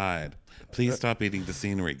outside. Please stop eating the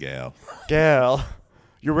scenery, Gail. Gail,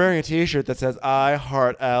 you're wearing a T-shirt that says "I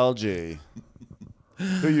heart algae."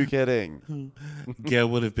 Who are you kidding? Gail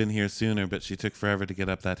would have been here sooner, but she took forever to get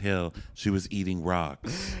up that hill. She was eating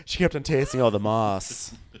rocks. She kept on tasting all the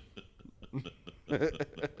moss.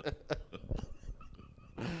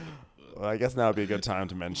 Well, I guess now would be a good time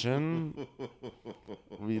to mention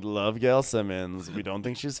we love Gail Simmons. We don't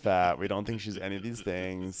think she's fat. We don't think she's any of these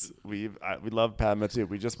things. We love Padma too.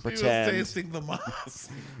 We just pretend. She was tasting the moss.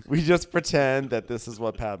 We just pretend that this is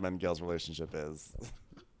what Padma and Gail's relationship is.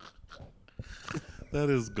 That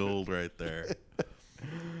is gold right there.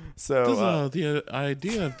 So the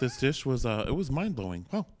idea of this dish was it was mind blowing.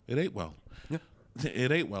 Well, it ate well. Yeah.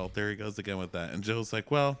 It ate well. There he goes again with that. And Joe's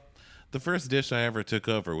like, well, the first dish I ever took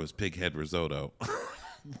over was pig head risotto.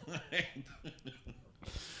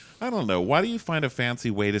 I don't know. Why do you find a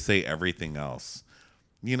fancy way to say everything else?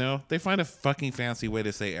 You know, they find a fucking fancy way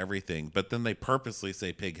to say everything, but then they purposely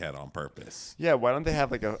say pig head on purpose. yeah, why don't they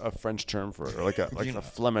have like a French term for it, or like a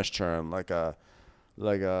Flemish term, like a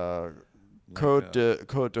Côte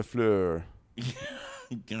de Fleur?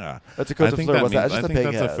 Yeah, That's a Côte de Fleur. What's that? It's I just a think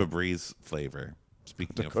pig that's head. a Febreze flavor.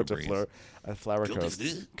 Speaking of Côte de Febreze. Fleur, flower Côte de coast.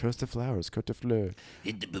 Fleur? Coast de flowers, Côte de Fleur.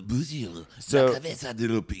 So, So- la cabeza de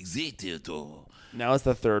lo pizzito. Now it's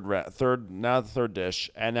the third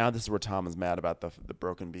dish, and now this is where Tom is mad about the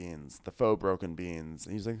broken beans, the faux broken beans.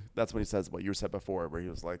 And he's like, that's when he says what you said before, where he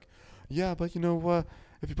was like, yeah, but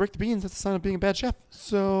if you break the beans, that's a sign of being a bad chef.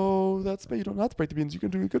 So that's why you don't have to break the beans. You can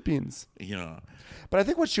do good beans. Yeah. But I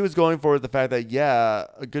think what she was going for is the fact that, yeah,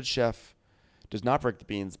 a good chef does not break the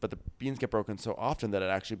beans, but the beans get broken so often that it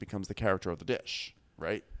actually becomes the character of the dish,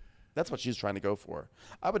 right? That's what she's trying to go for.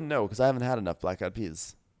 I wouldn't know because I haven't had enough black-eyed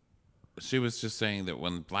peas. She was just saying that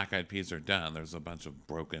when black-eyed peas are done, there's a bunch of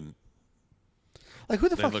broken. Like, who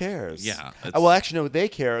the They fuck look- cares? yeah, Well, actually, no, they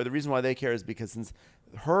care. The reason why they care is because since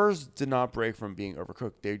hers did not break from being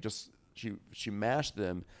overcooked, they just she mashed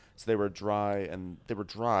them so they were dry, and they were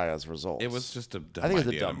dry as a result. It was just a dumb I think it was a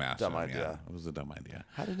idea to dumb mash dumb them, idea. Yeah, it was a dumb idea.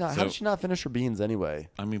 How did So- she not finish her beans anyway?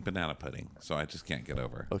 I mean, banana pudding. So I just can't get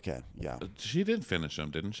over. Okay, yeah. She did finish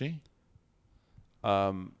them, didn't she?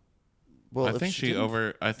 Well, I if think she didn't-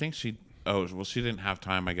 over. I think she. Oh well, she didn't have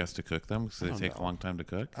time, I guess, to cook them because they don't take know. a long time to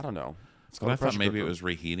cook. I don't know. It's But called I a thought pressure maybe it cooker. was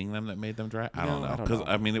reheating them that made them dry. I don't No, know I don't because know.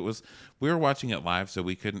 I mean it was. We were watching it live, so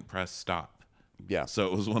we couldn't press stop. Yeah. So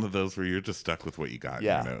it was one of those where you're just stuck with what you got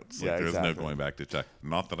Yeah. in your notes. Like Yeah, there's exactly. no going back to check.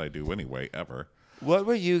 Not that I do anyway, ever. What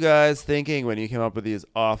were you guys thinking when you came up with these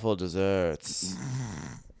awful desserts?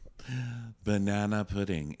 Banana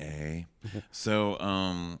pudding, eh?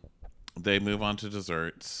 So they move on to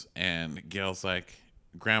desserts, and Gail's like,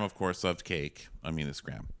 Graham, of course, loved cake. I mean, it's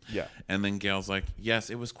Graham. Yeah. And then Gail's like, yes,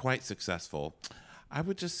 it was quite successful. I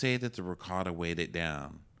would just say that the ricotta weighed it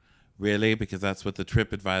down. Really? Because that's what the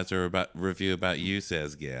TripAdvisor review about you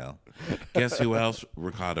says, Gail. Guess who else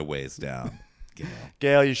ricotta weighs down? Gail.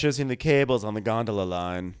 Gail, you should have seen the cables on the gondola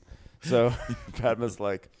line. So Padma's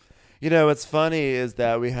like, what's funny is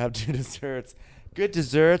that we have two desserts. Good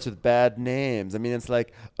desserts with bad names. I mean, it's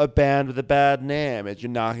like a band with a bad name.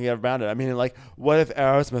 You're knocking it around it. I mean, like, what if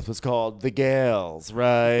Aerosmith was called the Gales,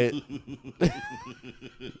 right?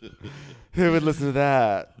 Who would listen to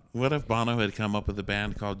that? What if Bono had come up with a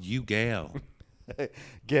band called You Gail?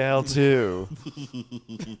 Gale 2.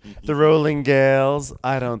 The Rolling Gales?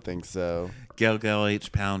 I don't think so. Gail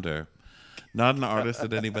H. Pounder. Not an artist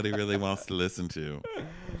that anybody really wants to listen to.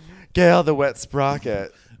 Gale the Wet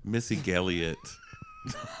Sprocket. Missy Gelliot.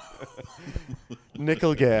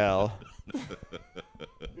 Nickel Gale.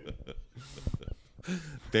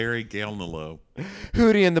 Barry Gailnalo.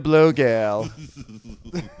 Hootie and the Blow Gale.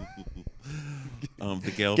 The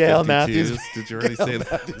Gail Gail 52s. Matthews. Did you already say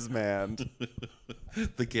that? Matthews Band.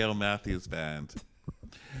 The Gail Matthews Band.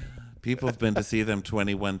 People have been to see them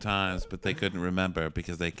 21 times, but they couldn't remember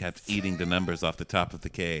because they kept eating the numbers off the top of the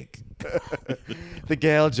cake. The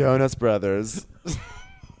Gail Jonas Brothers.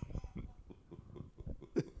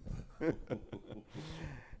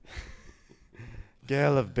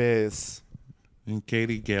 Gail of Bass. And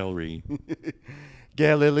Katie Gailry.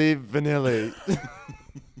 Gail Lily Vanilli.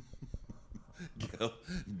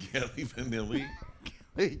 Gaily Vanilli.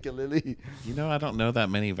 Gail Lily. You know, I don't know that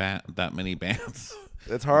many bands.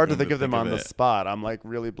 It's hard to Come think to of them think on of the it. spot. I'm like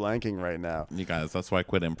really blanking right now. You guys, that's why I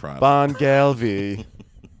quit improv. Bon Galvey.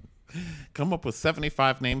 Come up with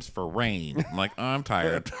 75 names for rain. I'm like, oh, I'm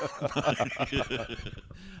tired.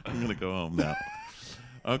 I'm going to go home now.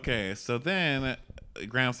 Okay, so then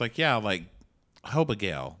Graham's like, yeah, like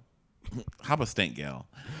Hobagale. Hobastank Gale.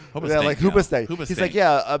 Yeah, like Hoobastank. He's like,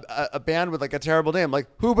 yeah, a band with like a terrible name,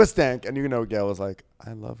 like Hoobastank. And Gail was like,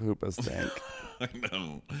 I love Hoobastank. I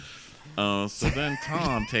know. So then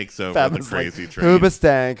Tom takes over Fab the was crazy like, train.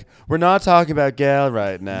 Hoobastank. We're not talking about Gail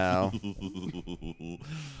right now.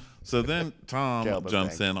 So then Tom Gail was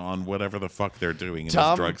jumps saying. in on whatever the fuck they're doing in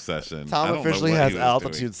Tom- this drug session. I Tom don't know officially what has he was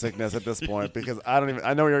altitude doing. sickness at this point because I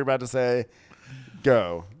know what you're about to say.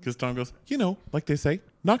 Go. Because Tom goes, like they say,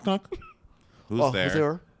 knock knock. Who's there? Who's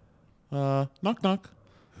there? Knock knock.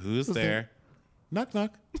 Who's there? Knock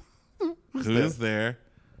knock. Who's there?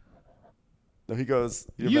 No, he goes.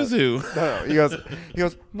 Yuzu. No, he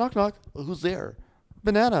goes. Knock knock. Who's there?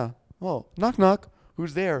 Banana. Oh, knock knock.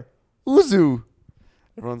 Who's there? Uzu.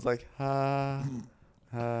 Everyone's like, ha,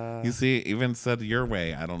 ha. You see, even said your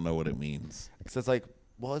way. I don't know what it means. So it's like,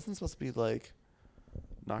 well, isn't it supposed to be like,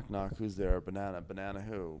 knock knock. Who's there? Banana. Banana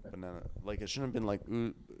who? Banana. Like it shouldn't have been like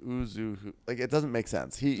Uzu. Who? Like it doesn't make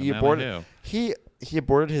sense. He Banana aborted. who? He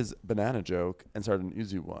aborted his banana joke and started an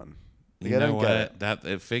Uzu one. Like, You I know don't get what? it. That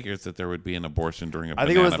it figures that there would be an abortion during a I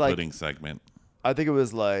think it banana was like- pudding segment. I think it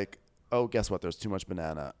was like, oh, guess what? There's too much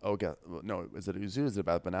banana. Oh, no. Is it Uzu? Is it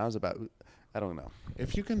about bananas? About I don't know.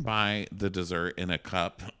 If you can buy the dessert in a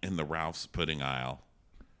cup in the Ralph's pudding aisle,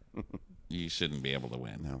 you shouldn't be able to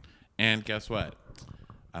win. No. And guess what?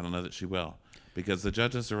 I don't know that she will, because the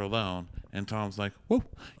judges are alone, and Tom's like, "Whoa,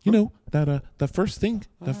 you know that the first thing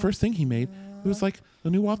he made, it was like a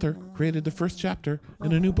new author created the first chapter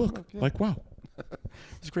in a new book. Like, wow."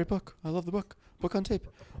 It's a great book. I love the book. Book on tape.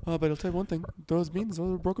 But I'll tell you one thing. Those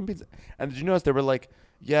are broken beans. And did you notice they were like,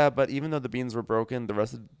 yeah, but even though the beans were broken, the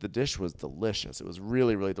rest of the dish was delicious. It was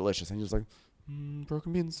really, really delicious. And he was like,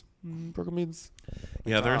 broken beans. Broken beans.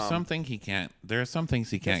 Yeah, there are some things he can't. There are some things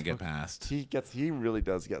he can't get past. He really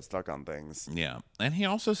does get stuck on things. Yeah, and he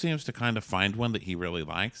also seems to kind of find one that he really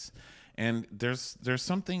likes. And there's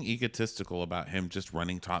something egotistical about him just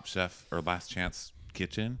running Top Chef or Last Chance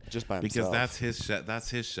Kitchen Just by because himself. that's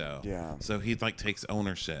his show. Yeah. So he like takes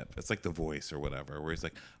ownership. It's like The Voice or whatever, where he's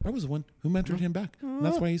like, I was the one who mentored him back, and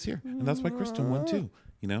that's why he's here, and that's why Kristen won too.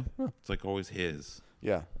 You know, it's like always his.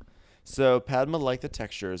 Yeah. So Padma liked the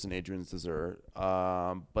textures in Adrian's dessert,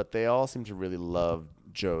 but they all seem to really love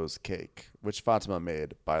Joe's cake, which Fatima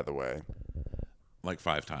made, by the way. Like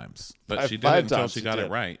 5 times, but Five- she did five it until times she she got did. it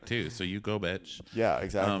right too. So you go, bitch. Yeah,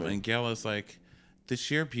 exactly. And Gail is like, the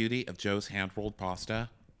sheer beauty of Joe's hand-rolled pasta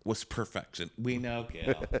was perfection. We know,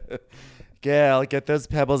 Gail. Gail, get those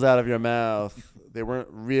pebbles out of your mouth. They weren't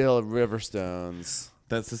real river stones.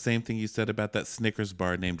 That's the same thing you said about that Snickers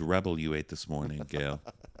bar named Rebel you ate this morning, Gail.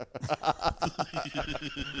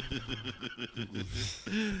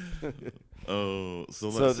 So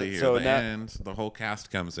let's see here. so the now- end, the whole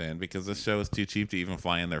cast comes in because this show is too cheap to even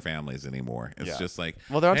fly in their families anymore. It's Yeah. just like,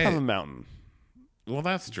 Well, they're on hey, top of a mountain. well,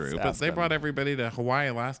 that's true. But ask they them. brought everybody to Hawaii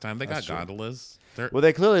last time. They That's got true. gondolas. They're, Well,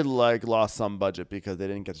 they clearly lost some budget because they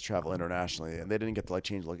didn't get to travel internationally, and they didn't get to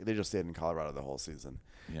change. They just stayed in Colorado the whole season.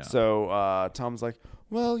 Yeah. So Tom's like,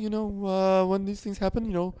 well, when these things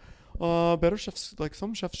happen, better chefs, like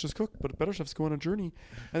some chefs just cook, but better chefs go on a journey,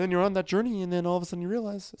 and then you're on that journey, and then all of a sudden you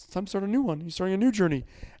realize it's time to start a new one. You're starting a new journey,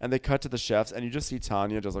 and they cut to the chefs, and you just see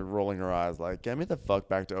Tanya just rolling her eyes, like, get me the fuck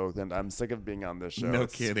back to Oakland. I'm sick of being on this show. No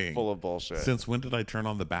It's kidding. full of bullshit. Since when did I turn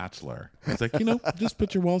on The Bachelor? It's like, just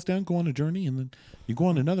put your walls down, go on a journey, and then you go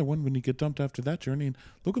on another one when you get dumped after that journey. And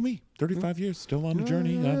look at me, 35 years, still on a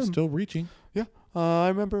journey. I'm still reaching. Yeah. I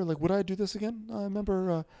remember, would I do this again? I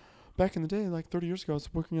remember back in the day, 30 years ago, I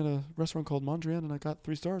was working at a restaurant called Mondrian, and I got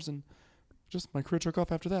 3 stars, and just my career took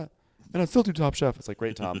off after that. And I'd still do Top Chef. It's like,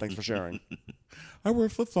 great, Tom. Thanks for sharing. I wear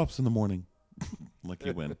flip-flops in the morning. Like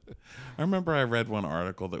you win. I remember I read one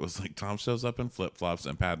article that was like, Tom shows up in flip-flops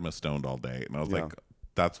and Padma stoned all day. And I was Yeah. like,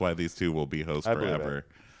 that's why these two will be hosts I believe forever.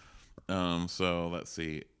 So let's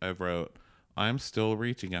see. I wrote, I'm still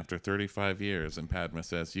reaching after 35 years. And Padma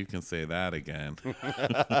says, you can say that again.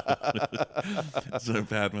 So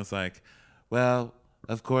Padma's like, well,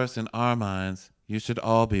 of course, in our minds, you should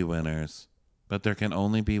all be winners. But there can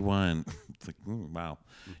only be one. It's like, wow.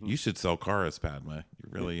 You should sell cars, Padma.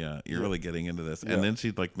 You're really getting into this. Yeah. And then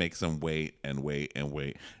she'd make them wait and wait and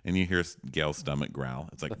wait. And you hear Gail's stomach growl.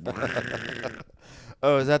 It's like,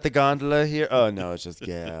 Oh, is that the gondola here? Oh, no, it's just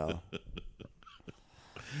Gail.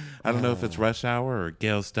 I don't know if it's rush hour or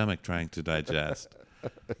Gail's stomach trying to digest.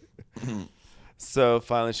 So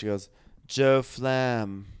finally she goes, Joe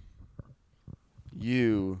Flam,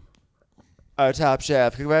 you are Top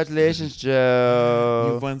Chef. Congratulations, Joe.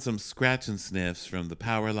 You've won some scratch and sniffs from the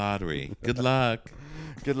Power Lottery. Good luck.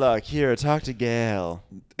 Good luck. Here, talk to Gail.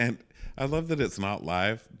 And I love that it's not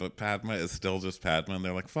live, but Padma is still just Padma. And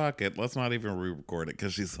they're like, fuck it. Let's not even re-record it.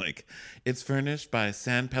 Because she's like, it's furnished by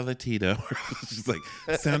San Pelletino. She's like,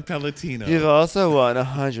 San Pelletino. You've also won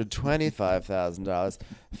 $125,000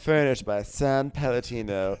 furnished by San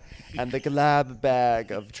Pelletino and the Glab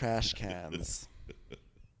bag of trash cans.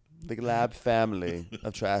 The Glab family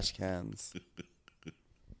of trash cans.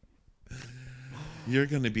 You're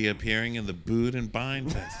going to be appearing in the Boot and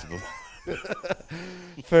Bind Festival.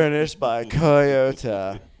 Furnished by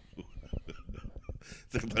Toyota.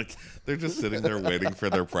 They're just sitting there waiting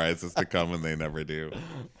for their prizes to come, and they never do.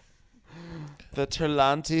 The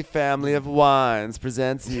Terlanti family of wines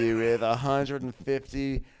presents you with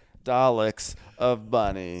 $150 of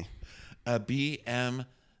money. A BMU.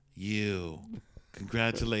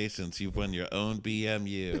 Congratulations, you've won your own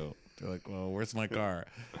BMU. They're like, well, where's my car?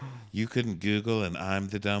 You couldn't Google, and I'm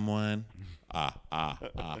the dumb one.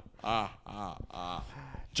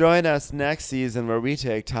 Join us next season where we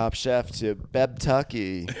take Top Chef to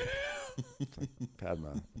Bebtucky.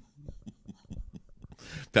 Padma.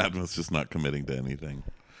 Padma's just not committing to anything.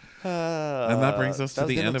 And that brings us to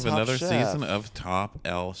the end of another season of Top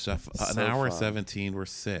L Chef. An So hour fun. 17. We're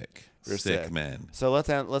sick. We're sick men. So let's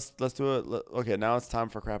do it. Okay, now it's time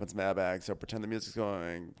for Crappin's mailbag. So pretend the music's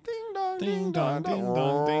going ding dong, Ding dong, ding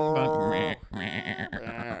dong, ding dong.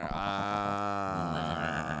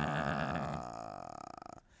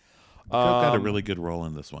 had a really good role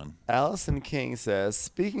in this one. Allison King says,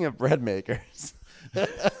 speaking of bread makers,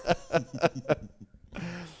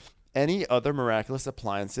 any other miraculous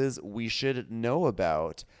appliances we should know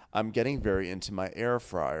about? I'm getting very into my air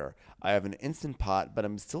fryer. I have an Instant Pot, but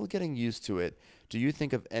I'm still getting used to it. Do you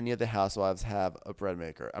think of any of the housewives have a bread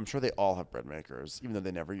maker? I'm sure they all have bread makers, even though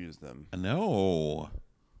they never use them. No.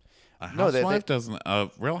 A No, housewife they- doesn't. A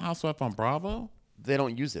Real Housewife on Bravo? They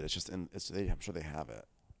don't use it. It's just I'm sure they have it.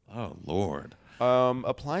 Oh, Lord.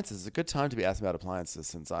 Appliances. It's a good time to be asking about appliances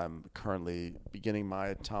since I'm currently beginning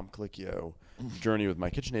my Tom Colicchio journey with my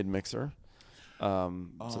KitchenAid mixer.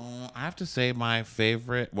 I have to say my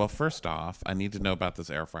favorite. Well, first off, I need to know about this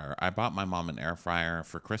air fryer. I bought my mom an air fryer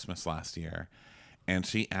for Christmas last year, and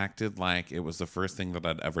she acted like it was the first thing that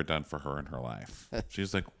I'd ever done for her in her life. She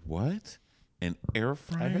was like, "What? An air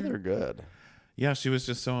fryer?" I hear they're good. Yeah, she was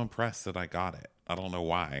just so impressed that I got it. I don't know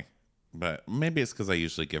why, but maybe it's because I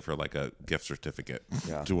usually give her like a gift certificate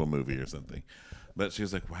to a movie or something. But she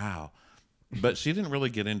was like, "Wow," but she didn't really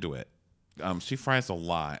get into it. She fries a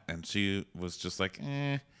lot, and she was just like,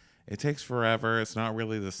 it takes forever. It's not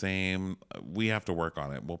really the same. We have to work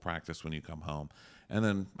on it. We'll practice when you come home. And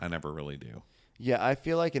then I never really do. Yeah, I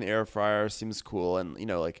feel like an air fryer seems cool. And,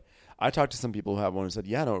 like, I talked to some people who have one who said,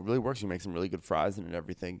 yeah, no, it really works. You make some really good fries and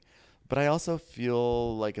everything. But I also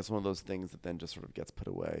feel like it's one of those things that then just sort of gets put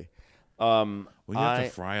away. Well, you have to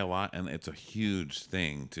fry a lot, and it's a huge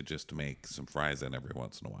thing to just make some fries in every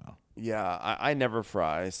once in a while. Yeah, I never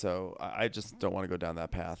fry, so I just don't want to go down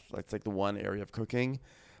that path. It's like the one area of cooking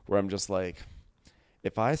where I'm just like,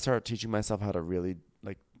 if I start teaching myself how to really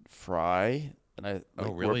like fry, and I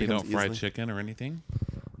Really? You don't fry chicken or anything?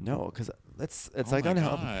 No, because it's Oh like my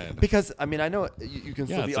unhealthy. God. Because I mean, I know you can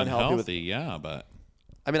Yeah, still be it's unhealthy with. yeah, but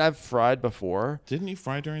I mean, I've fried before. didn't you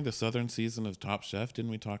fry during the Southern season of Top Chef?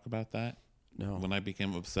 Didn't we talk about that? No, When I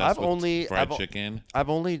became obsessed with fried chicken. I've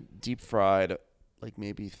only deep fried like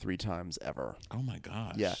maybe 3 times ever. Oh my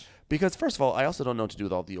gosh. Yeah, because first of all, I also don't know what to do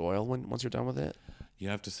with all the oil once you're done with it. You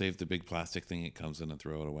have to save the big plastic thing it comes in and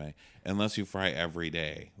throw it away. Unless you fry every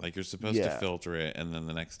day. Like you're supposed to Yeah. filter it and then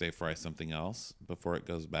the next day fry something else before it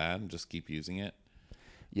goes bad and just keep using it.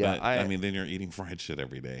 Yeah, But, I mean, then you're eating fried shit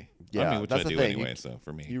every day. Yeah, I mean, which that's I the do thing. anyway, so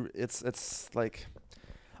for me. It's like,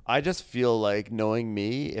 I just feel like knowing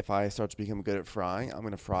me, if I start to become good at frying, I'm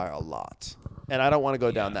going to fry a lot. And I don't want to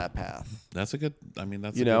go down that path. That's a good, I mean,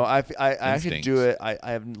 that's You a know, good I actually instinct. do it.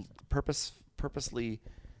 I have purposely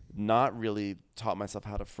not really taught myself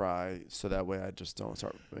how to fry so that way I just don't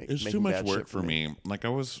start It's making too much bad work shit for me. Like I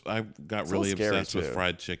got It's a really little scary, obsessed with too.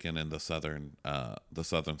 fried chicken in the southern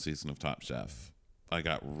season of Top Chef. I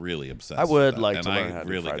got really obsessed. I would with that. like and to learn I how to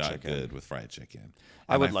do really fried got chicken. good with fried chicken.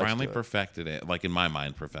 I And would like to finally do it. perfected it, like in my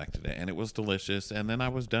mind, perfected it, and it was delicious. And then I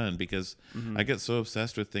was done because I get so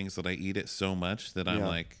obsessed with things that I eat it so much that I'm Mm-hmm. Yeah.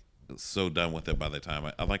 like so done with it by the time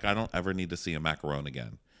I don't ever need to see a macaron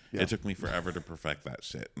again. Yeah. It took me forever to perfect that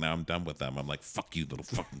shit. Now I'm done with them. I'm like, fuck you, little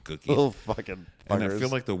fucking cookies. Little fucking And I fuckers. feel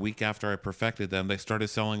like the week after I perfected them, they started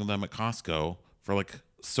selling them at Costco for like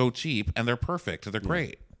so cheap, and they're perfect. They're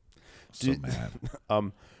great. So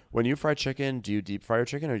mad. When you fry chicken, do you deep fry your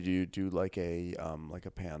chicken or do you do like a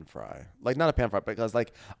pan fry? Like not a pan fry, because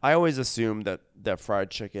like I always assumed that fried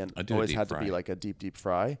chicken I do a always deep had to be fry. like a deep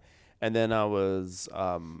fry. And then I was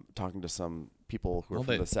talking to some people who are from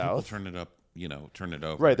the People south. turn it up, turn it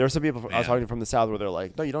over. Right, there are some people I was Pan. talking from the south where they're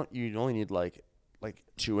like, no, you don't. You only need like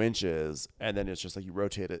 2 inches, and then it's just like you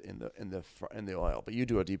rotate it in the oil. But you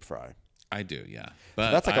do a deep fry. I do, yeah.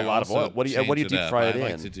 But that's like a I lot of also oil. What do you change deep up. fry it I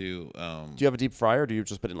like in? to do. Do you have a deep fryer, or do you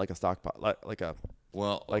just put it in like a stock pot, like a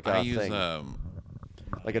Like a I use thing?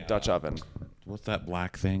 Like a Dutch oven? what's that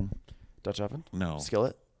black thing? Dutch oven? No.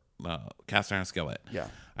 Skillet? Cast iron skillet. Yeah.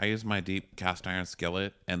 I use my deep cast iron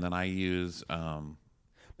skillet, and then I use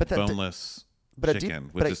But that, boneless but a deep- chicken,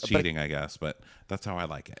 but which a- is but a- cheating, I guess. But that's how I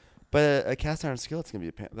like it. But a cast iron skillet's gonna be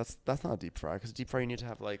a pan. That's not a deep fry, because deep fry you need to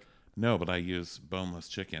have like. No, but I use boneless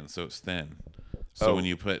chicken, so it's thin. So Oh. when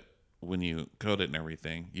you coat it and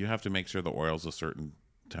everything, you have to make sure the oil's a certain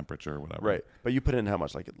temperature or whatever. Right, but you put in how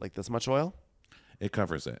much? Like this much oil? It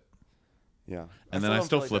covers it, Yeah. and then I don't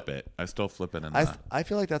still feel like flip that- it. I still flip it in. I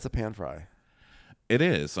feel like that's a pan fry. It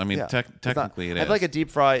is. I mean, Yeah. It's not- technically it I is. feel like a deep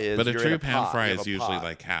fry is. But a you're in true pan pot, fry you have is a usually pot.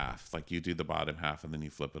 like half. Like you do the bottom half and then you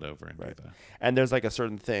flip it over and Right. do that. And there's like a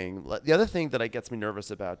certain thing. The other thing that gets me nervous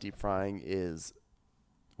about deep frying is,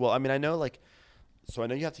 well, I mean, I know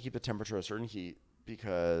you have to keep the temperature at a certain heat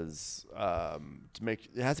because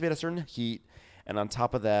it has to be at a certain heat, and on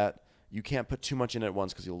top of that, you can't put too much in at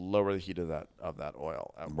once because you'll lower the heat of that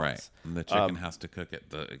oil at Right. once. And the chicken has to cook at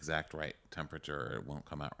the exact right temperature or it won't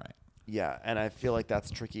come out right. Yeah, and I feel like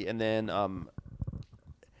that's tricky. And then,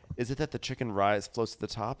 is it that the chicken floats to the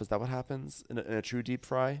top? Is that what happens in a true deep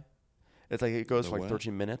fry? It's like it goes for like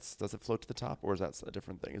 13 minutes. Does it float to the top, or is that a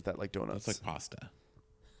different thing? Is that like donuts? It's like pasta.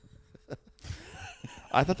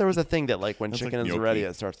 I thought there was a thing that like when That's chicken like is gnocchi. ready,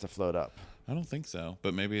 it starts to float up. I don't think so,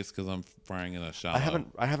 but maybe it's because I'm frying in a shallow.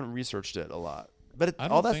 I haven't researched it a lot, but I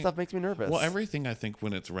don't all that think- stuff makes me nervous. Well, everything I think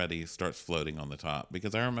when it's ready starts floating on the top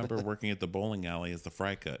because I remember working at the bowling alley as the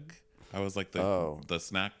fry cook. I was like the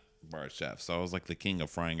snack bar chef, so I was like the king of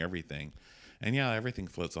frying everything. And yeah, everything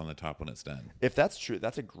floats on the top when it's done. If that's true,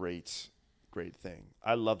 that's a great thing.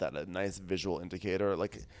 I love that. A nice visual indicator.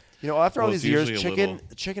 Like, after all Well, it's these years, usually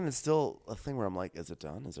chicken is still a thing where I'm like, is it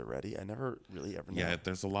done? Is it ready? I never really ever know. Yeah,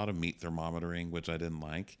 there's a lot of meat thermometering, which I didn't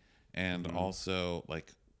like, and also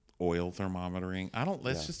like oil thermometering.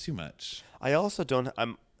 It's just too much. I also don't.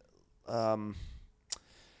 I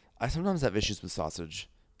sometimes have issues with sausage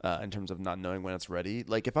in terms of not knowing when it's ready.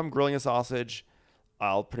 Like if I'm grilling a sausage,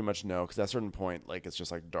 I'll pretty much know because at a certain point, like it's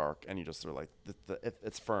just like dark and you just are like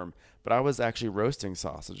it's firm. But I was actually roasting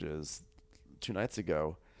sausages 2 nights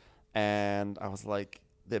ago, and I was like,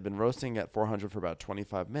 they've been roasting at 400 for about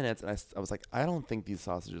 25 minutes, and I was like, I don't think these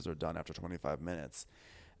sausages are done after 25 minutes.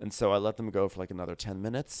 And so I let them go for like another 10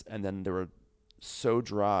 minutes, and then they were so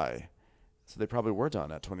dry. So they probably were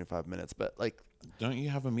done at 25 minutes. But like, Don't you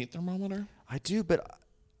have a meat thermometer? I do, but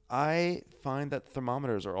I find that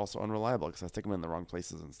thermometers are also unreliable because I stick them in the wrong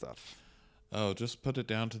places and stuff. Oh, just put it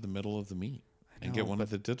down to the middle of the meat and get one of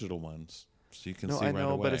the digital ones so you can see right away. No, I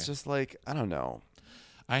know, but it's just like, I don't know.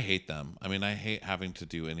 I hate them. I mean, I hate having to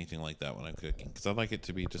do anything like that when I'm cooking because I like it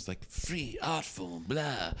to be just like free, artful,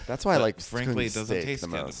 blah. That's why I like frankly, it cooking doesn't steak taste the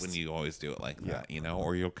good most. when you always do it like that,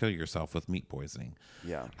 or you'll kill yourself with meat poisoning.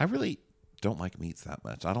 Yeah. I really don't like meats that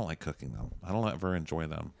much. I don't like cooking them. I don't ever enjoy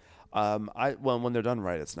them. When they're done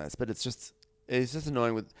right, it's nice, but it's just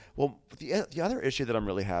annoying the other issue that I'm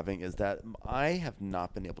really having is that I have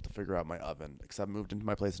not been able to figure out my oven because I moved into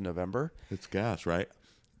my place in November. It's gas, right?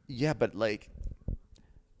 Yeah, but like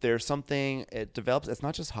there's something it develops. It's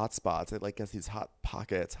not just hot spots. It like gets these hot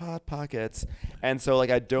pockets, and so like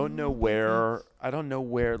I don't know where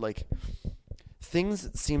like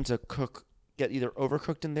things seem to get either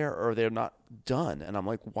overcooked in there or they're not done, and I'm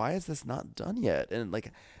like, why is this not done yet? And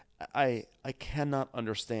like I cannot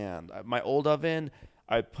understand. My old oven,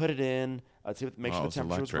 I put it in, I'd make sure the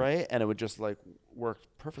temperature was right, and it would just like work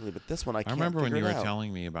perfectly. But this one, I can't. I remember when you were out.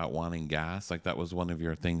 telling me about wanting gas, like that was one of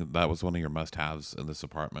your things. That was one of your must-haves in this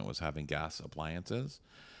apartment was having gas appliances,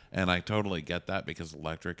 and I totally get that because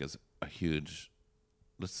electric is a huge.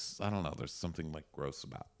 I don't know. There's something like gross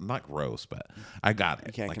about. Not gross, but I got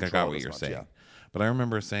it. Like I got what you're saying. Yeah. But I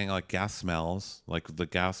remember saying like gas smells, like the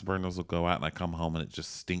gas burners will go out, and I come home and it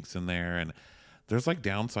just stinks in there, and there's like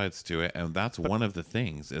downsides to it, and that's one of the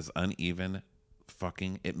things is uneven.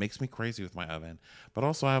 It makes me crazy with my oven. But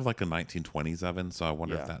also I have like a 1920s oven, so I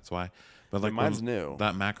wonder if that's why. But like mine's new.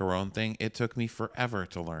 That macaron thing, it took me forever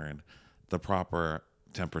to learn the proper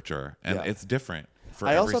temperature, and it's different.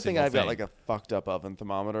 I also think I've got like a fucked up oven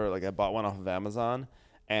thermometer. Like I bought one off of Amazon,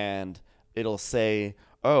 and it'll say,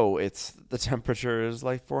 "Oh, the temperature is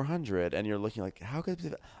like 400," and you're looking like, "How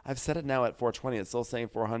could I've set it now at 420? It's still saying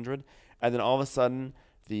 400," and then all of a sudden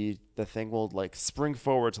the thing will like spring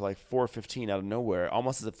forward to like 415 out of nowhere,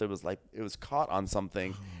 almost as if it was caught on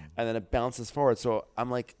something, and then it bounces forward. So I'm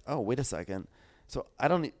like, "Oh, wait a second." So I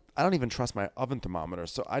don't even trust my oven thermometer.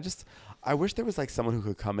 So I wish there was like someone who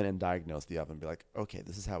could come in and diagnose the oven and be like, okay,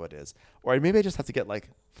 this is how it is. Or maybe I just have to get like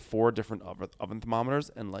 4 different oven thermometers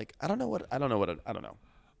and like, I don't know. Well,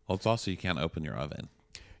 it's also you can't open your oven.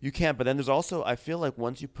 You can't, but then there's also, I feel like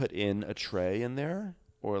once you put in a tray in there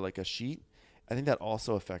or like a sheet, I think that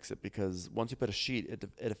also affects it because once you put a sheet,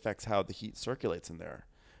 it affects how the heat circulates in there.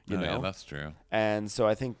 You know? Yeah, that's true. And so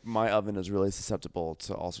I think my oven is really susceptible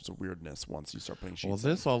to all sorts of weirdness once you start putting sheets in. Well,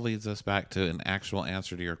 this all leads us back to an actual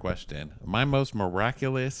answer to your question. My most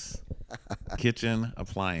miraculous kitchen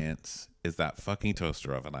appliance is that fucking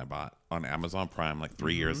toaster oven I bought on Amazon Prime like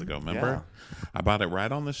 3 years ago. Remember? Yeah. I bought it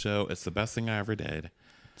right on the show. It's the best thing I ever did.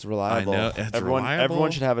 It's reliable. I know, it's reliable. Everyone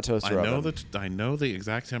should have a toaster oven. I know the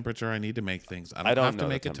exact temperature I need to make things. I don't have to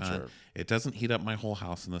make a ton. It doesn't heat up my whole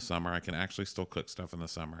house in the summer. I can actually still cook stuff in the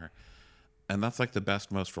summer. And that's like the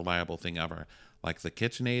best, most reliable thing ever. Like the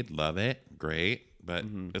KitchenAid, love it. Great. but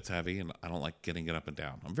it's heavy, and I don't like getting it up and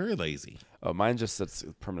down. I'm very lazy. Oh, mine just sits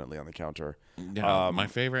permanently on the counter. Yeah, my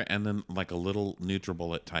favorite, and then like a little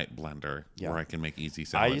NutriBullet type blender where I can make easy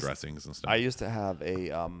salad dressings and stuff. I used to have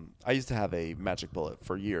a Magic Bullet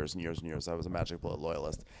for years and years and years. I was a Magic Bullet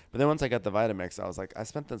loyalist. But then once I got the Vitamix, I was like, I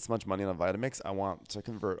spent this much money on a Vitamix. I want to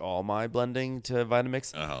convert all my blending to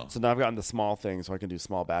Vitamix. So now I've gotten the small thing, so I can do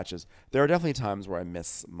small batches. There are definitely times where I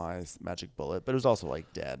miss my Magic Bullet, but it was also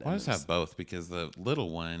like dead. I just have both because the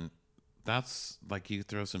little one, that's like you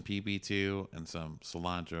throw some PB2 and some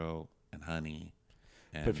cilantro and honey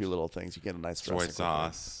and put a few little things. You get a nice soy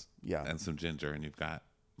sauce, yeah, and some ginger, and you've got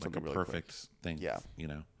like something a really perfect quick. thing. Yeah, you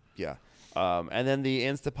know. Yeah. And then the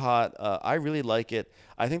Instapot, I really like it.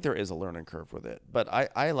 I think there is a learning curve with it, but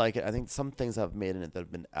I like it. I think some things I've made in it that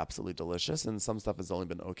have been absolutely delicious, and some stuff has only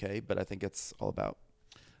been okay, but I think it's all about.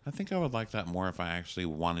 I think I would like that more if I actually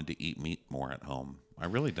wanted to eat meat more at home. I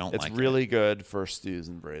really don't like it. It's really good for stews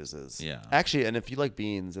and braises. Yeah. Actually, and if you like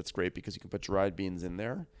beans, it's great because you can put dried beans in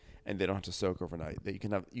there, and they don't have to soak overnight. That you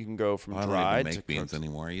can go from I don't dried even to make beans cooked.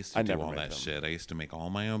 anymore. I used to do all that shit. I used to make all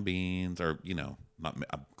my own beans, or not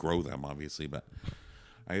grow them obviously, but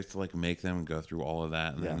I used to like make them and go through all of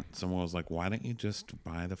that. And then someone was like, "Why don't you just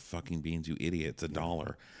buy the fucking beans, you idiot? It's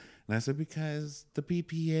 $1." And I said, "Because the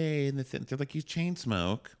BPA and they're like, you chain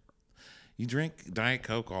smoke." You drink Diet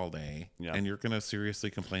Coke all day, and you're going to seriously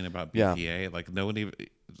complain about BPA? Like, nobody,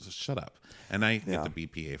 just shut up. And I get the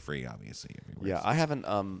BPA free, obviously. Everywhere. Yeah, I have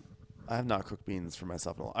not cooked beans for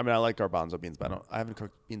myself in a while. I mean, I like garbanzo beans, but I haven't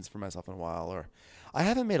cooked beans for myself in a while. Or I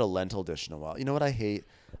haven't made a lentil dish in a while. You know what I hate?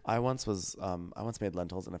 I once made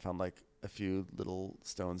lentils, and I found like a few little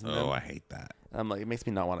stones in them. Oh, I hate that. And I'm like, it makes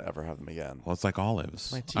me not want to ever have them again. Well, it's like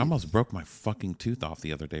olives. I almost broke my fucking tooth off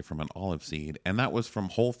the other day from an olive seed, and that was from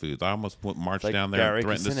Whole Foods. I almost marched down there and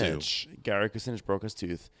threatened to sue. Gary Kucinich broke his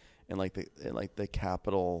tooth in the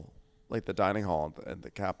Capitol, like the dining hall at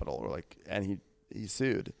the Capitol, or like, and he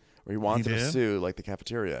sued, or he wanted to sue like the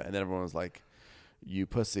cafeteria, and then everyone was like, "You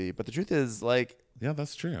pussy." But the truth is, like, yeah,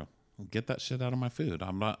 that's true. Get that shit out of my food.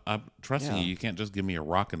 I'm trusting you. You can't just give me a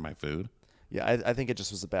rock in my food. Yeah, I think it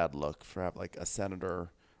just was a bad look for have like a senator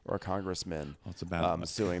or a congressman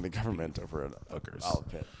suing the government over an olive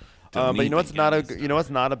pit. But you know what's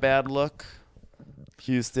not a bad look?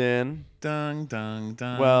 Houston. Dun dun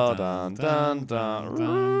dun. Well done, dun dun.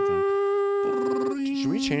 Should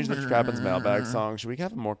we change the Crappens mailbag song? Should we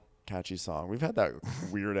have a more catchy song? We've had that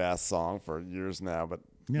weird ass song for years now, but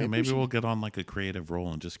maybe we'll get on like a creative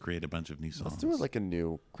role and just create a bunch of new songs. Let's do it like a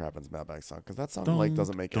new Crappens mailbag song, because that song like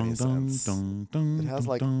doesn't make any sense. It has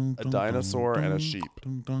like a dinosaur and a sheep.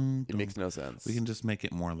 It makes no sense. We can just make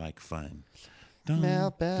it more like fun.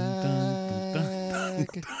 Mailbag.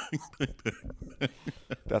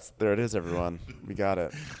 There it is, everyone. We got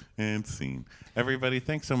it. And scene. Everybody,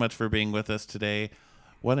 thanks so much for being with us today.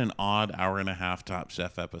 What an odd hour and a half Top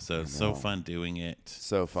Chef episode. So fun doing it.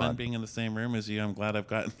 So fun being in the same room as you. I'm glad I've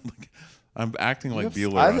gotten I'm acting like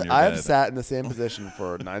Bueller on your bed. I've sat in the same position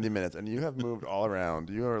for 90 minutes, and you have moved all around.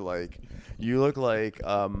 You look like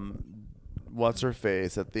what's her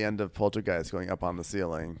face at the end of Poltergeist going up on the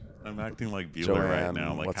ceiling. I'm acting like Bueller Joanne, right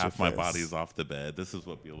now. Like what's half her my face? body's off the bed. This is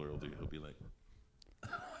what Bueller will do. He'll be like,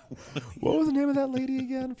 what was the name of that lady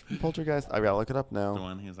again from Poltergeist? I gotta look it up now. the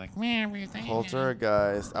one who's like,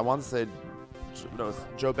 Poltergeist. I want to say, no, it's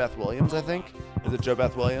Jo Beth Williams, I think. Is it Jo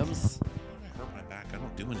Beth Williams? I hurt my back. I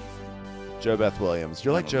don't do anything. Jo Beth Williams.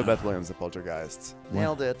 You're like Jo Beth Williams at Poltergeist.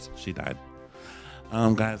 Nailed it. She died.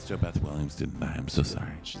 Guys, Jo Beth Williams didn't die. I'm so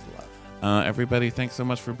sorry. She's alive. Everybody, thanks so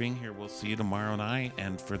much for being here. We'll see you tomorrow night.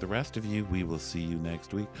 And for the rest of you, we will see you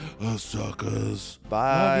next week. Suckers.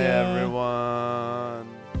 Bye, everyone.